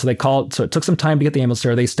station. So they called. So it took some time to get the ambulance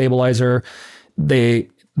there. They stabilize her.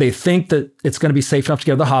 They think that it's going to be safe enough to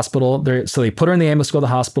get to the hospital. So they put her in the ambulance to go to the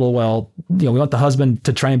hospital. Well, we want the husband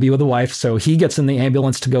to try and be with the wife. So he gets in the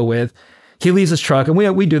ambulance to go with. He leaves his truck, and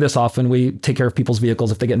we do this often. We take care of people's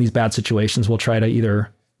vehicles. If they get in these bad situations, we'll try to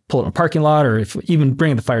either pull it in a parking lot or even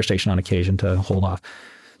bring it to the fire station on occasion to hold off.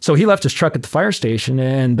 So he left his truck at the fire station,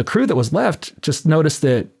 and the crew that was left just noticed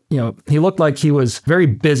that, he looked like he was very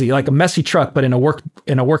busy, like a messy truck, but in a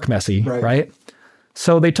work messy, right?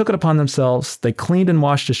 So they took it upon themselves. They cleaned and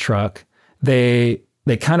washed his truck. They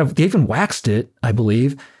even waxed it, I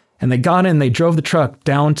believe. And they got in, they drove the truck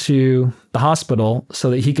down to the hospital so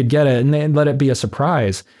that he could get it, and they let it be a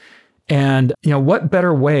surprise. And, what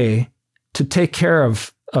better way to take care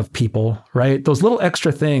of people, right? Those little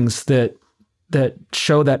extra things that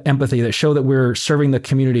show that empathy, that show that we're serving the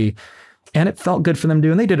community. And it felt good for them to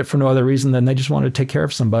do. And they did it for no other reason than they just wanted to take care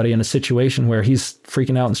of somebody in a situation where he's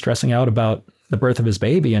freaking out and stressing out about the birth of his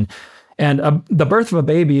baby. And the birth of a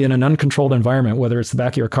baby in an uncontrolled environment, whether it's the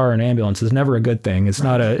back of your car or an ambulance, is never a good thing. It's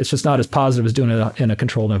just not as positive as doing it in a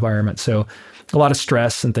controlled environment. So a lot of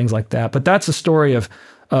stress and things like that. But that's a story of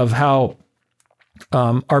how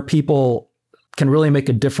our people can really make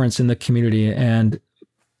a difference in the community and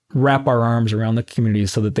wrap our arms around the community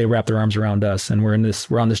so that they wrap their arms around us. And we're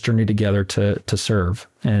on this journey together to serve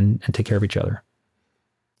and take care of each other.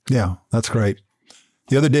 Yeah, that's great.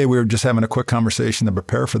 The other day, we were just having a quick conversation to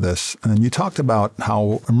prepare for this, and you talked about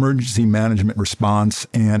how emergency management response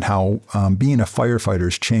and how being a firefighter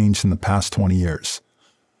has changed in the past 20 years.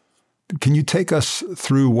 Can you take us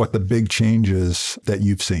through what the big changes that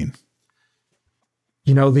you've seen?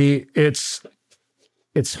 It's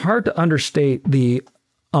hard to understate the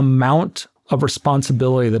amount of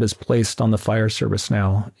responsibility that is placed on the fire service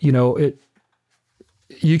now. You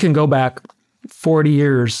can go back 40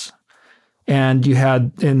 years And you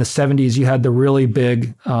had, in the 70s, you had the really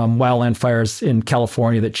big wildland fires in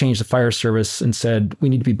California that changed the fire service and said, we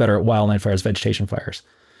need to be better at wildland fires, vegetation fires.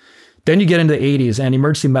 Then you get into the 80s, and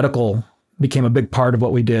emergency medical became a big part of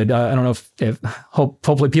what we did. I don't know if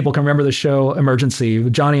hopefully people can remember the show Emergency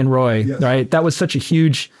with Johnny and Roy, yes. Right? That was such a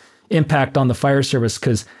huge impact on the fire service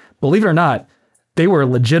because, believe it or not, they were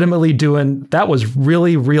legitimately doing, that was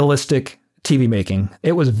really realistic TV making.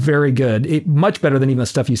 It was very good. Much better than even the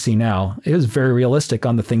stuff you see now. It was very realistic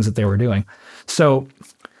on the things that they were doing. So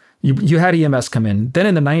you had EMS come in. Then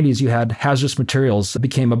in the 90s, you had hazardous materials. It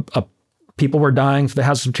became people were dying for the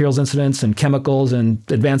hazardous materials incidents and chemicals and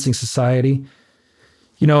advancing society.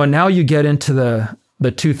 And now you get into the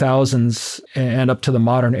 2000s and up to the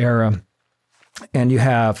modern era, and you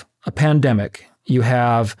have a pandemic. You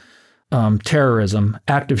have terrorism,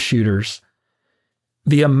 active shooters.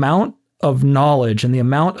 The amount of knowledge and the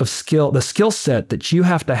amount of skill, the skill set that you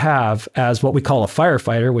have to have as what we call a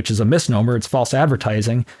firefighter, which is a misnomer, it's false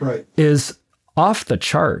advertising, right, is off the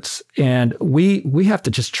charts. And we have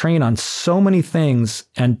to just train on so many things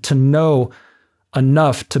and to know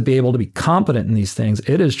enough to be able to be competent in these things.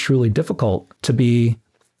 It is truly difficult to be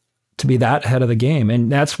that ahead of the game.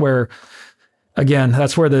 And that's where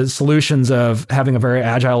the solutions of having a very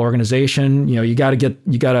agile organization, you got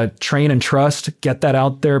to train and trust, get that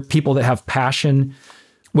out there. People that have passion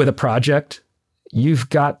with a project, you've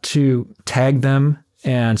got to tag them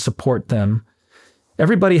and support them.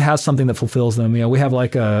 Everybody has something that fulfills them. We have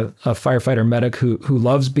like a firefighter medic who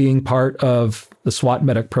loves being part of the SWAT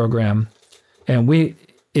medic program. And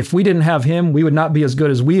if we didn't have him, we would not be as good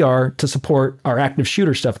as we are to support our active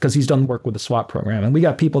shooter stuff because he's done work with the SWAT program. And we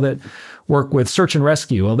got people that work with search and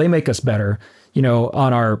rescue. Well, they make us better,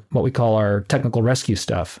 on our, what we call our technical rescue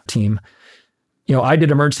stuff team. I did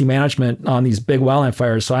emergency management on these big wildland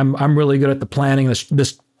fires. So I'm really good at the planning,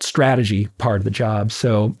 this strategy part of the job.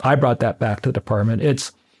 So I brought that back to the department.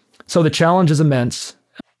 So the challenge is immense.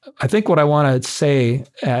 I think what I want to say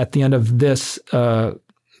at the end of this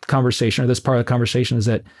conversation, or this part of the conversation, is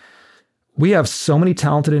that we have so many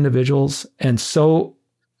talented individuals and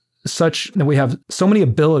we have so many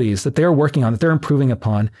abilities that they're working on, that they're improving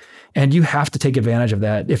upon, and you have to take advantage of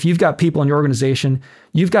that. If you've got people in your organization,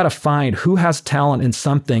 you've got to find who has talent in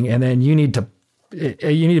something, and then you need to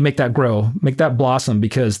make that grow, make that blossom,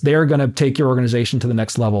 because they're going to take your organization to the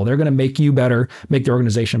next level. They're going to make you better, make the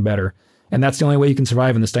organization better. And that's the only way you can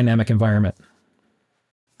survive in this dynamic environment.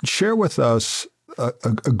 Share with us a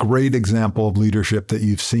great example of leadership that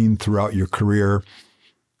you've seen throughout your career.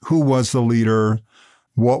 Who was the leader?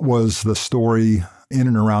 What was the story in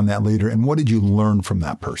and around that leader? And what did you learn from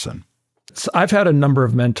that person? So I've had a number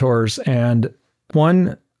of mentors, and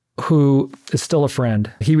one who is still a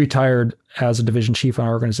friend. He retired as a division chief in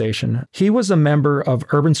our organization. He was a member of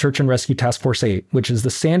Urban Search and Rescue Task Force 8, which is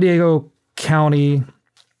the San Diego County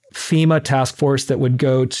FEMA task force that would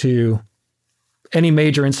go to any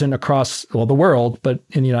major incident across, the world, but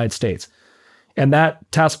in the United States. And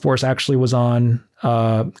that task force actually was on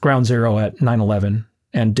Ground Zero at 9/11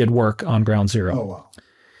 and did work on Ground Zero. Oh, wow.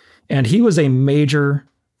 And he was a major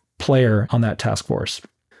player on that task force.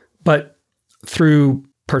 But through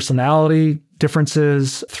personality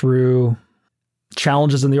differences, through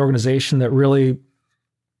challenges in the organization that really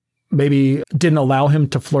maybe didn't allow him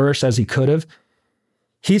to flourish as he could have,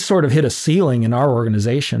 he sort of hit a ceiling in our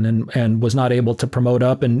organization and was not able to promote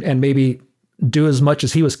up and maybe do as much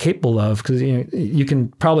as he was capable of, because you can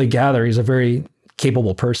probably gather he's a very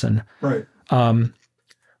capable person. Right.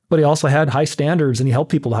 But he also had high standards, and he held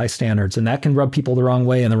people to high standards, and that can rub people the wrong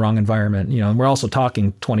way in the wrong environment. And we're also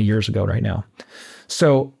talking 20 years ago right now.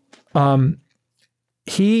 So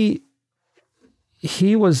he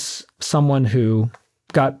was someone who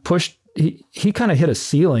got pushed. He kind of hit a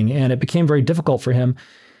ceiling, and it became very difficult for him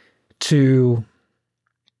to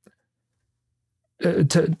he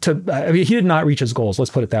did not reach his goals.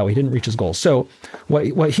 Let's put it that way. He didn't reach his goals. So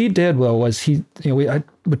what he did, though, was I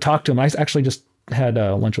would talk to him. I actually just had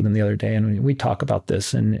lunch with him the other day, and we talk about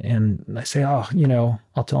this, and I say, I'll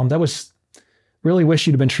tell him, really wish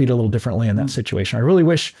you'd have been treated a little differently in that situation. I really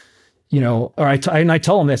wish, and I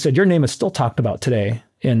tell him, I said, your name is still talked about today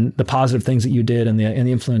in the positive things that you did and the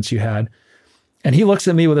influence you had. And he looks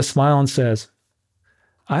at me with a smile and says,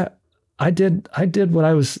 I did what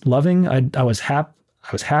I was loving. I was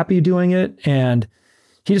happy doing it. And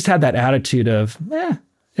he just had that attitude of,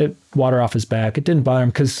 it water off his back. It didn't bother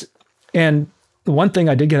him and the one thing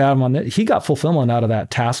I did get out of him on that, he got fulfillment out of that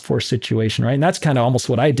task force situation, right? And that's kind of almost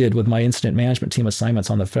what I did with my incident management team assignments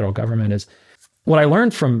on the federal government. Is what I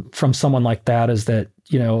learned from someone like that is that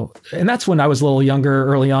and that's when I was a little younger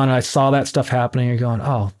early on, and I saw that stuff happening and going,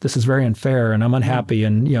 oh, this is very unfair and I'm unhappy.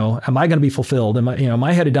 And, am I going to be fulfilled? Am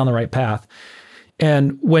I headed down the right path?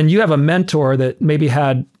 And when you have a mentor that maybe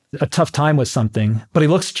had a tough time with something, but he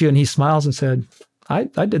looks at you and he smiles and said, I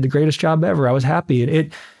did the greatest job ever. I was happy.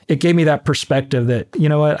 And it gave me that perspective that, you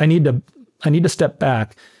know what, I need to step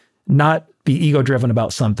back, not be ego driven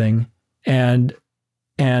about something, and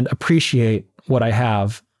appreciate what I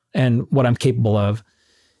have and what I'm capable of.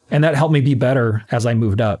 And that helped me be better as I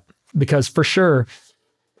moved up. Because for sure,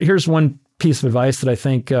 here's one piece of advice that I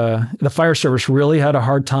think the fire service really had a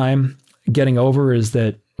hard time getting over, is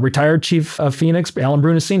that retired Chief of Phoenix, Alan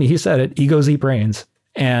Brunacini, he said it, egos eat brains.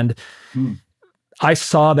 And I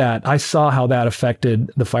saw that. I saw how that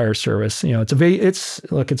affected the fire service. It's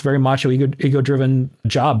very macho, ego-driven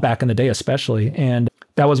job back in the day, especially. And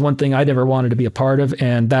that was one thing I never wanted to be a part of.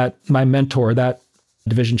 And that my mentor, that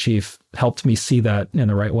division chief, helped me see that in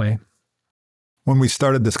the right way. When we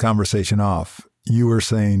started this conversation off, you were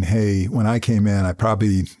saying, hey, when I came in, I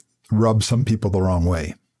probably rubbed some people the wrong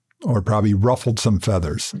way, or probably ruffled some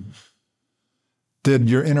feathers. Did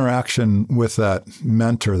your interaction with that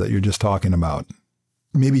mentor that you're just talking about,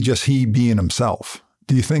 maybe just he being himself,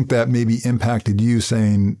 do you think that maybe impacted you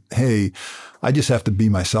saying, hey, I just have to be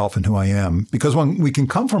myself and who I am? Because when we can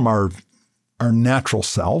come from our natural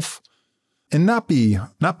self and not be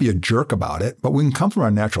a jerk about it, but we can come from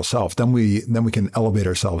our natural self, then we can elevate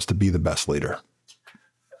ourselves to be the best leader.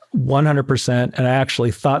 100%. And I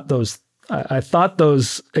actually thought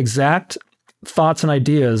those exact thoughts and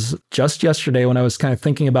ideas just yesterday when I was kind of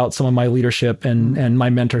thinking about some of my leadership and my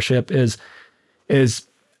mentorship is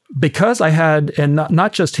because I had, and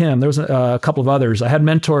not just him, there was a couple of others. I had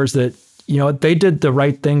mentors that, they did the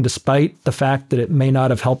right thing despite the fact that it may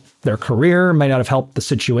not have helped their career, may not have helped the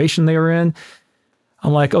situation they were in.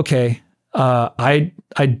 I'm like, okay, I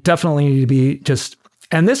definitely need to be just,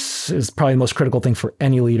 and this is probably the most critical thing for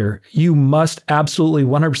any leader. You must absolutely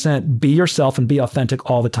 100% be yourself and be authentic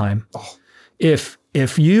all the time. Oh. If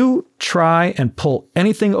you try and pull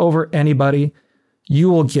anything over anybody, you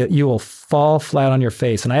will fall flat on your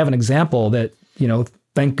face. And I have an example that,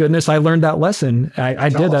 thank goodness I learned that lesson. I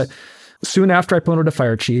did that soon after I promoted to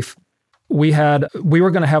fire chief. We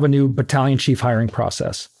were going to have a new battalion chief hiring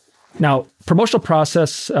process. Now, promotional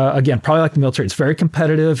process, again, probably like the military, it's very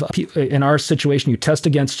competitive. In our situation, you test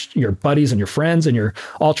against your buddies and your friends, and you're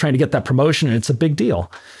all trying to get that promotion, and it's a big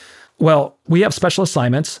deal. Well, we have special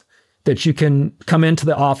assignments that you can come into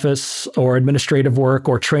the office or administrative work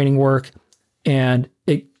or training work, and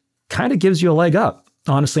it kind of gives you a leg up.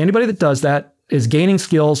 Honestly, anybody that does that is gaining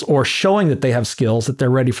skills or showing that they have skills, that they're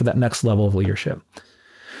ready for that next level of leadership.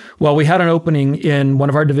 Well, we had an opening in one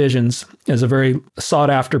of our divisions as a very sought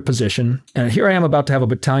after position. And here I am about to have a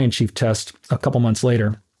battalion chief test a couple months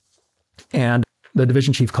later. And the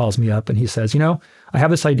division chief calls me up and he says, I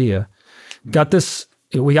have this idea.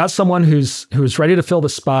 We got someone who's ready to fill the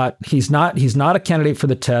spot. He's not a candidate for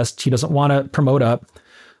the test. He doesn't want to promote up.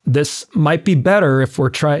 This might be better if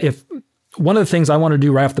one of the things I want to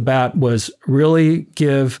do right off the bat was really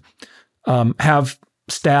have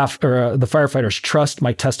staff or the firefighters trust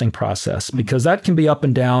my testing process, because that can be up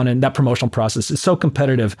and down, and that promotional process is so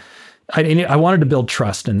competitive. I wanted to build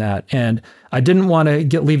trust in that, and I didn't want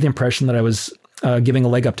to leave the impression that I was giving a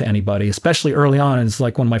leg up to anybody, especially early on. And it's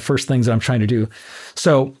like one of my first things that I'm trying to do.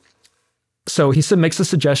 So he makes a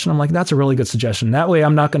suggestion. I'm like, that's a really good suggestion. That way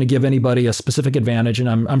I'm not going to give anybody a specific advantage, and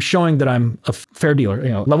I'm showing that I'm a fair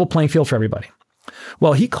dealer, level playing field for everybody.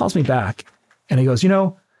 Well, he calls me back and he goes,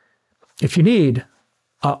 if you need,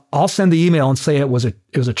 I'll send the email and say it was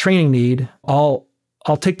a training need. I'll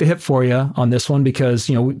take the hit for you on this one, because,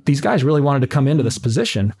 these guys really wanted to come into this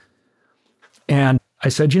position. And I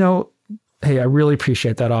said, hey, I really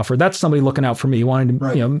appreciate that offer. That's somebody looking out for me, wanting to,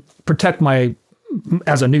 right, protect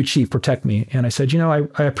as a new chief, protect me. And I said,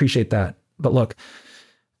 I appreciate that. But look,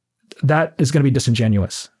 that is going to be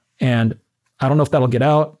disingenuous. And I don't know if that'll get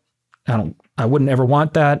out. I wouldn't ever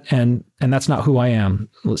want that. And that's not who I am.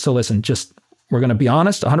 So listen, we're going to be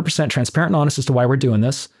honest, 100% transparent and honest as to why we're doing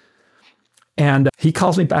this. And he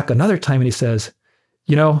calls me back another time and he says,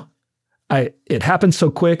 it happened so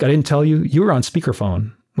quick. I didn't tell you. You were on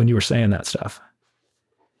speakerphone when you were saying that stuff.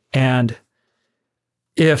 And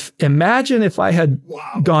imagine if I had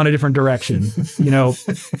gone a different direction, Yes,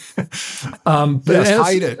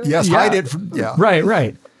 hide it. Yes, yeah, hide it. Yeah.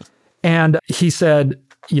 Right. And he said,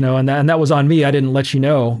 and that was on me. I didn't let you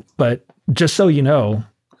know, but just so you know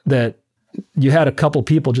that you had a couple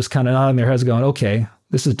people just kind of nodding their heads going, okay,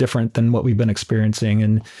 this is different than what we've been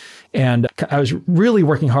experiencing. And I was really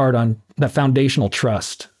working hard on that foundational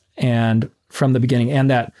trust. And from the beginning, and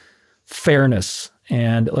that fairness.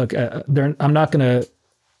 And look, I'm not going to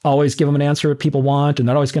always give them an answer that people want, and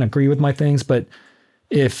they're not always going to agree with my things. But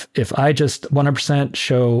if I just 100%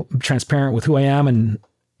 show transparent with who I am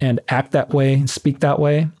and act that way and speak that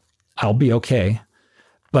way, I'll be okay.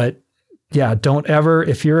 But yeah, don't ever,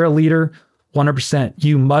 if you're a leader, 100%,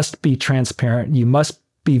 you must be transparent. You must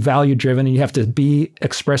be value driven, and you have to be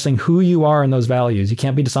expressing who you are in those values. You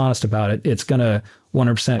can't be dishonest about it. It's going to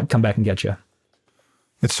 100% come back and get you.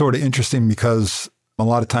 It's sort of interesting because a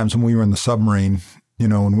lot of times when we were in the submarine,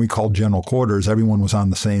 when we called general quarters, everyone was on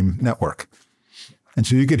the same network. And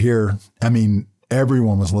so you could hear,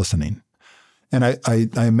 everyone was listening. And I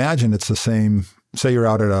imagine it's the same, say you're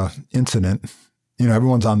out at an incident,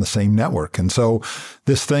 everyone's on the same network. And so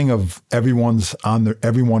this thing of everyone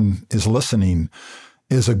is listening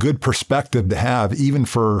is a good perspective to have, even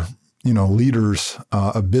for, leaders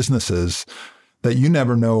of businesses, that you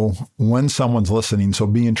never know when someone's listening. So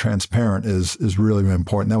being transparent is really, really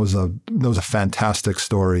important. That was a fantastic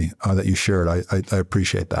story that you shared. I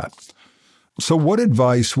appreciate that. So what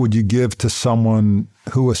advice would you give to someone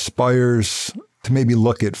who aspires to maybe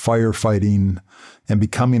look at firefighting and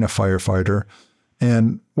becoming a firefighter?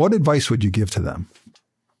 And what advice would you give to them?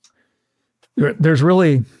 There's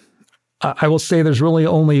really, I will say there's really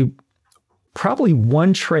only probably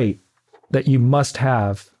one trait that you must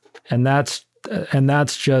have, and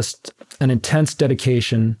that's just an intense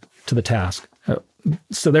dedication to the task.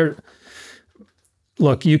 So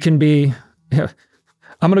look, you can be,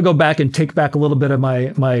 I'm going to go back and take back a little bit of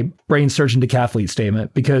my brain surgeon decathlete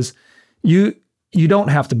statement, because you don't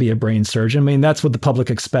have to be a brain surgeon. That's what the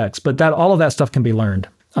public expects, but all of that stuff can be learned.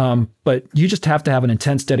 But you just have to have an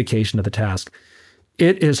intense dedication to the task.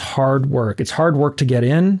 It is hard work. It's hard work to get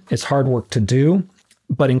in. It's hard work to do,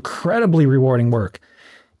 but incredibly rewarding work.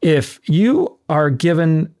 If you have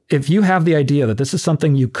the idea that this is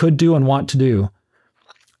something you could do and want to do,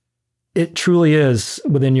 it truly is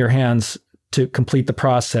within your hands to complete the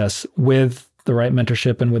process with the right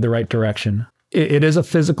mentorship and with the right direction. It is a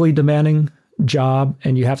physically demanding job,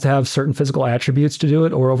 and you have to have certain physical attributes to do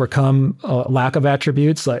it, or overcome a lack of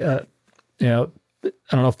attributes. Like, I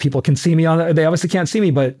don't know if people can see me on that. They obviously can't see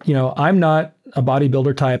me, but I'm not a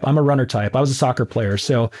bodybuilder type. I'm a runner type. I was a soccer player,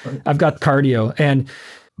 so I've got cardio.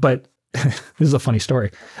 But this is a funny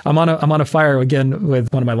story. I'm on a fire again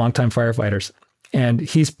with one of my longtime firefighters, and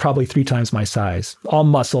he's probably 3 times my size, all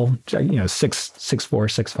muscle, 6'4",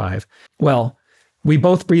 6'5". Well, we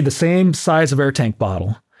both breathe the same size of air tank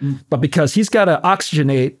bottle, but because he's got to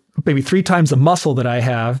oxygenate maybe 3 times the muscle that I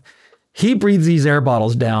have, he breathes these air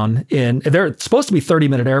bottles down they're supposed to be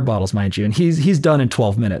 30-minute air bottles, mind you, and he's done in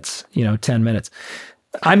 12 minutes, 10 minutes.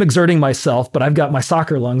 I'm exerting myself, but I've got my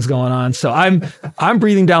soccer lungs going on. So I'm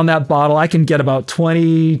breathing down that bottle. I can get about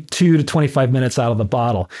 22 to 25 minutes out of the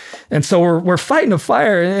bottle. And so we're fighting a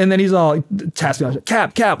fire, and then he's all taps me on,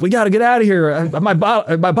 Cap, we got to get out of here. My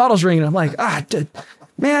bottle's ringing. I'm like,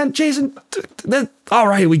 man, Jason, all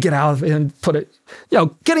right, we get out and put it,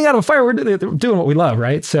 getting out of a fire, we're doing what we love,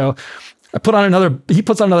 right? So he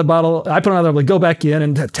puts on another bottle, I put on another, we go back in,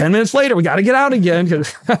 and 10 minutes later, we got to get out again.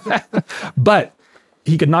 But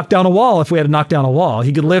he could knock down a wall if we had to knock down a wall.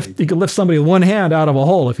 He could lift somebody with one hand out of a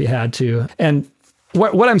hole if he had to. And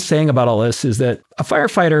what I'm saying about all this is that a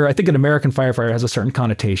firefighter, I think an American firefighter, has a certain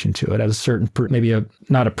connotation to it, has a certain, maybe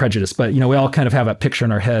not a prejudice, but we all kind of have a picture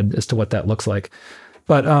in our head as to what that looks like.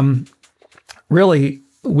 But really,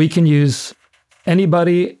 we can use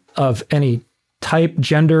anybody of any type,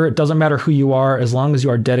 gender. It doesn't matter who you are, as long as you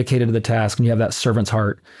are dedicated to the task and you have that servant's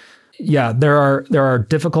heart. Yeah, there are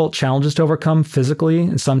difficult challenges to overcome physically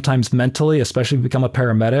and sometimes mentally, especially if you become a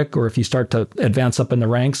paramedic or if you start to advance up in the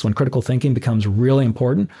ranks, when critical thinking becomes really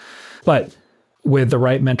important. But with the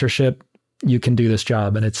right mentorship, you can do this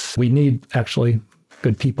job. And we need actually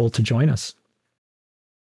good people to join us.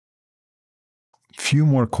 Few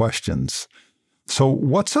more questions. So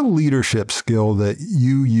what's a leadership skill that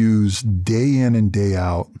you use day in and day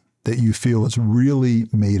out that you feel has really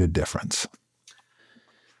made a difference?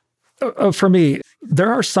 For me,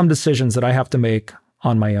 there are some decisions that I have to make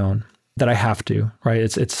on my own, that I have to, right?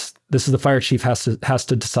 This is the fire chief has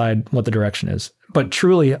to decide what the direction is. But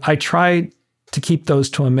truly, I try to keep those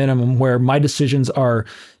to a minimum, where my decisions are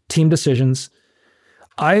team decisions.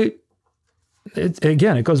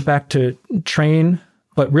 It goes back to train,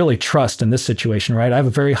 but really trust in this situation, right? I have a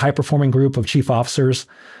very high performing group of chief officers.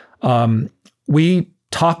 We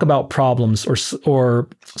talk about problems or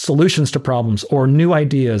solutions to problems or new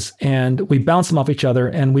ideas, and we bounce them off each other,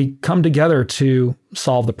 and we come together to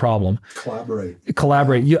solve the problem.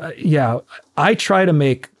 Collaborate. Yeah. I try to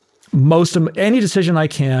make most of any decision I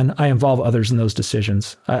can, I involve others in those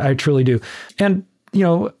decisions. I truly do. And,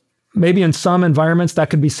 maybe in some environments that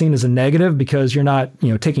could be seen as a negative because you're not,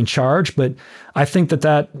 taking charge. But I think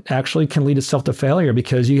that actually can lead itself to failure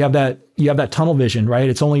because you have that tunnel vision, right?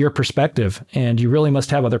 It's only your perspective, and you really must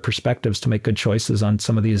have other perspectives to make good choices on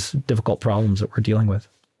some of these difficult problems that we're dealing with.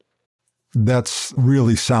 That's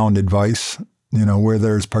really sound advice. Where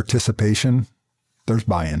there's participation, there's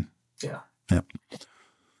buy-in. Yeah.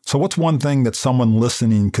 So what's one thing that someone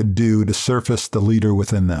listening could do to surface the leader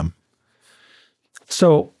within them?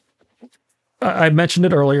 So I mentioned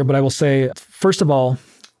it earlier, but I will say, first of all,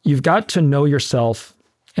 you've got to know yourself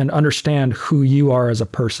and understand who you are as a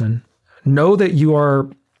person. Know that you are,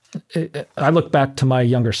 I look back to my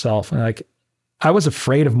younger self and I was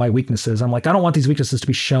afraid of my weaknesses. I'm like, I don't want these weaknesses to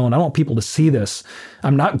be shown. I don't want people to see this.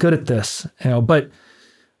 I'm not good at this, but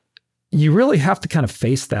you really have to kind of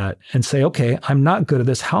face that and say, okay, I'm not good at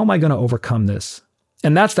this. How am I going to overcome this?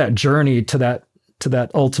 And that's that journey to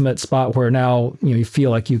that ultimate spot where now, you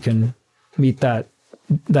feel like you can meet that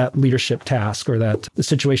leadership task or that the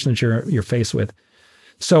situation that you're faced with.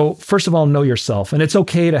 So first of all, know yourself, and it's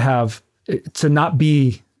okay to not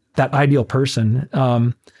be that ideal person.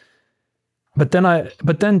 But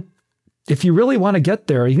then if you really want to get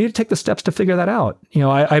there, you need to take the steps to figure that out.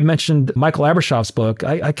 I mentioned Michael Abrashoff's book.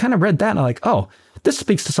 I kind of read that and I'm like, oh, this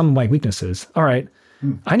speaks to some of my weaknesses. All right.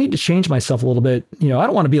 I need to change myself a little bit. I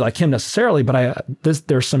don't want to be like him necessarily, but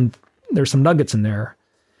there's some nuggets in there.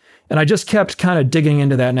 And I just kept kind of digging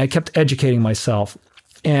into that and I kept educating myself.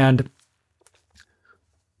 And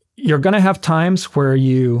you're going to have times where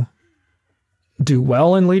you do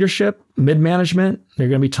well in leadership, mid-management. There are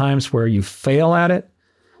going to be times where you fail at it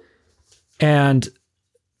and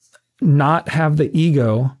not have the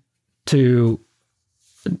ego to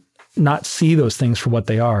not see those things for what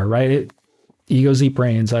they are, right? Egos eat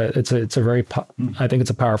brains. It's a very, I think it's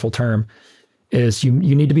a powerful term, is you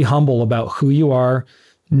need to be humble about who you are,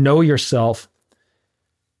 know yourself.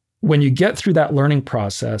 When you get through that learning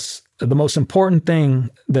process, the most important thing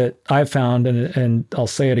that I've found, and I'll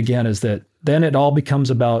say it again, is that then it all becomes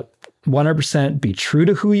about 100% be true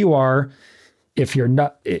to who you are. If you're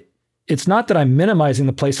not, it's not that I'm minimizing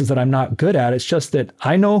the places that I'm not good at. It's just that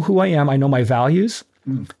I know who I am. I know my values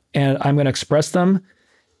and I'm going to express them.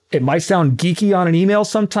 It might sound geeky on an email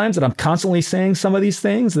sometimes that I'm constantly saying some of these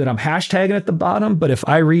things that I'm hashtagging at the bottom. But if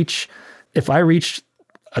I reach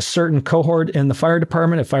a certain cohort in the fire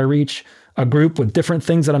department, if I reach a group with different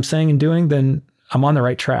things that I'm saying and doing, then I'm on the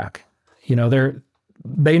right track.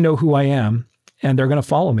 They know who I am and they're going to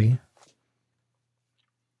follow me.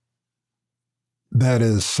 That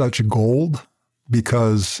is such gold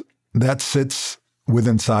because that sits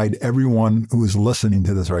inside everyone who is listening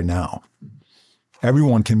to this right now.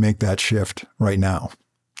 Everyone can make that shift right now.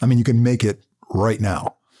 I mean, you can make it right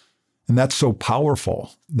now. And that's so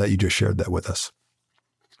powerful that you just shared that with us.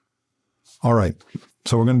 All right.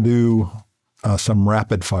 So we're going to do some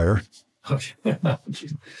rapid fire. All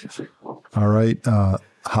right.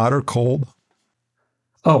 Hot or cold?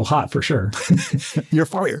 Oh, hot for sure. You're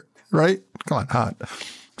fire, right? Come on, hot.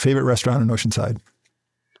 Favorite restaurant in Oceanside?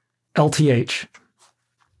 LTH,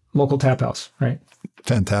 local tap house, right?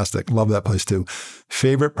 Fantastic. Love that place too.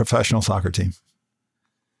 Favorite professional soccer team?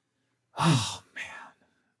 Oh, man.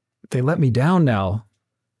 They let me down now.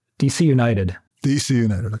 DC United. DC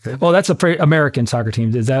United, okay. Oh, that's American soccer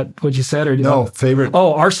team. Is that what you said? Or no, favorite.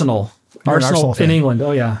 Oh, Arsenal. Arsenal in England.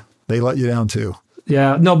 Oh, yeah. They let you down too.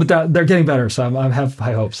 Yeah. No, but they're getting better, so I have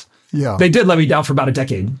high hopes. Yeah. They did let me down for about a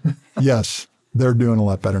decade. Yes. They're doing a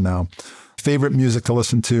lot better now. Favorite music to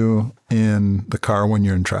listen to in the car when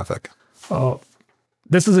you're in traffic? Oh,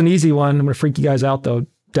 this is an easy one. I'm going to freak you guys out, though.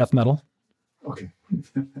 Death metal. Okay.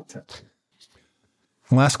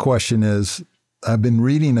 Last question is, I've been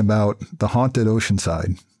reading about the haunted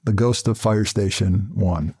Oceanside, the ghost of Fire Station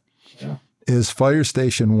 1. Yeah. Is Fire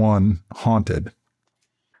Station 1 haunted?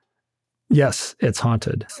 Yes, it's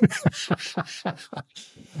haunted.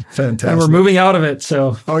 Fantastic. And we're moving out of it,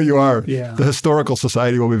 so. Oh, you are? Yeah. The Historical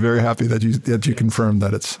Society will be very happy that you confirmed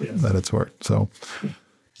that it's worked. So,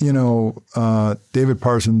 David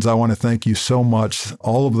Parsons, I want to thank you so much.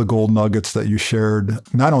 All of the gold nuggets that you shared,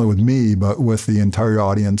 not only with me, but with the entire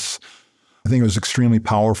audience. I think it was extremely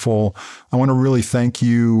powerful. I want to really thank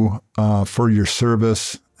you for your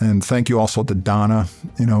service. And thank you also to Donna,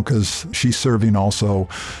 because she's serving also.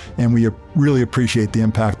 And we really appreciate the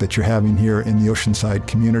impact that you're having here in the Oceanside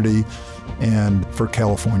community and for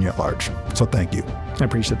California at large. So thank you. I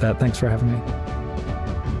appreciate that. Thanks for having me.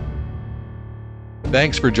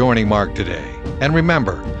 Thanks for joining Marc today. And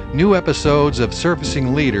remember, new episodes of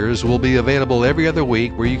Surfacing Leaders will be available every other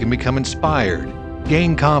week where you can become inspired,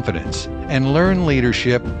 gain confidence, and learn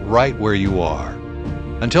leadership right where you are.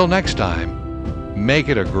 Until next time, make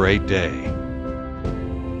it a great day.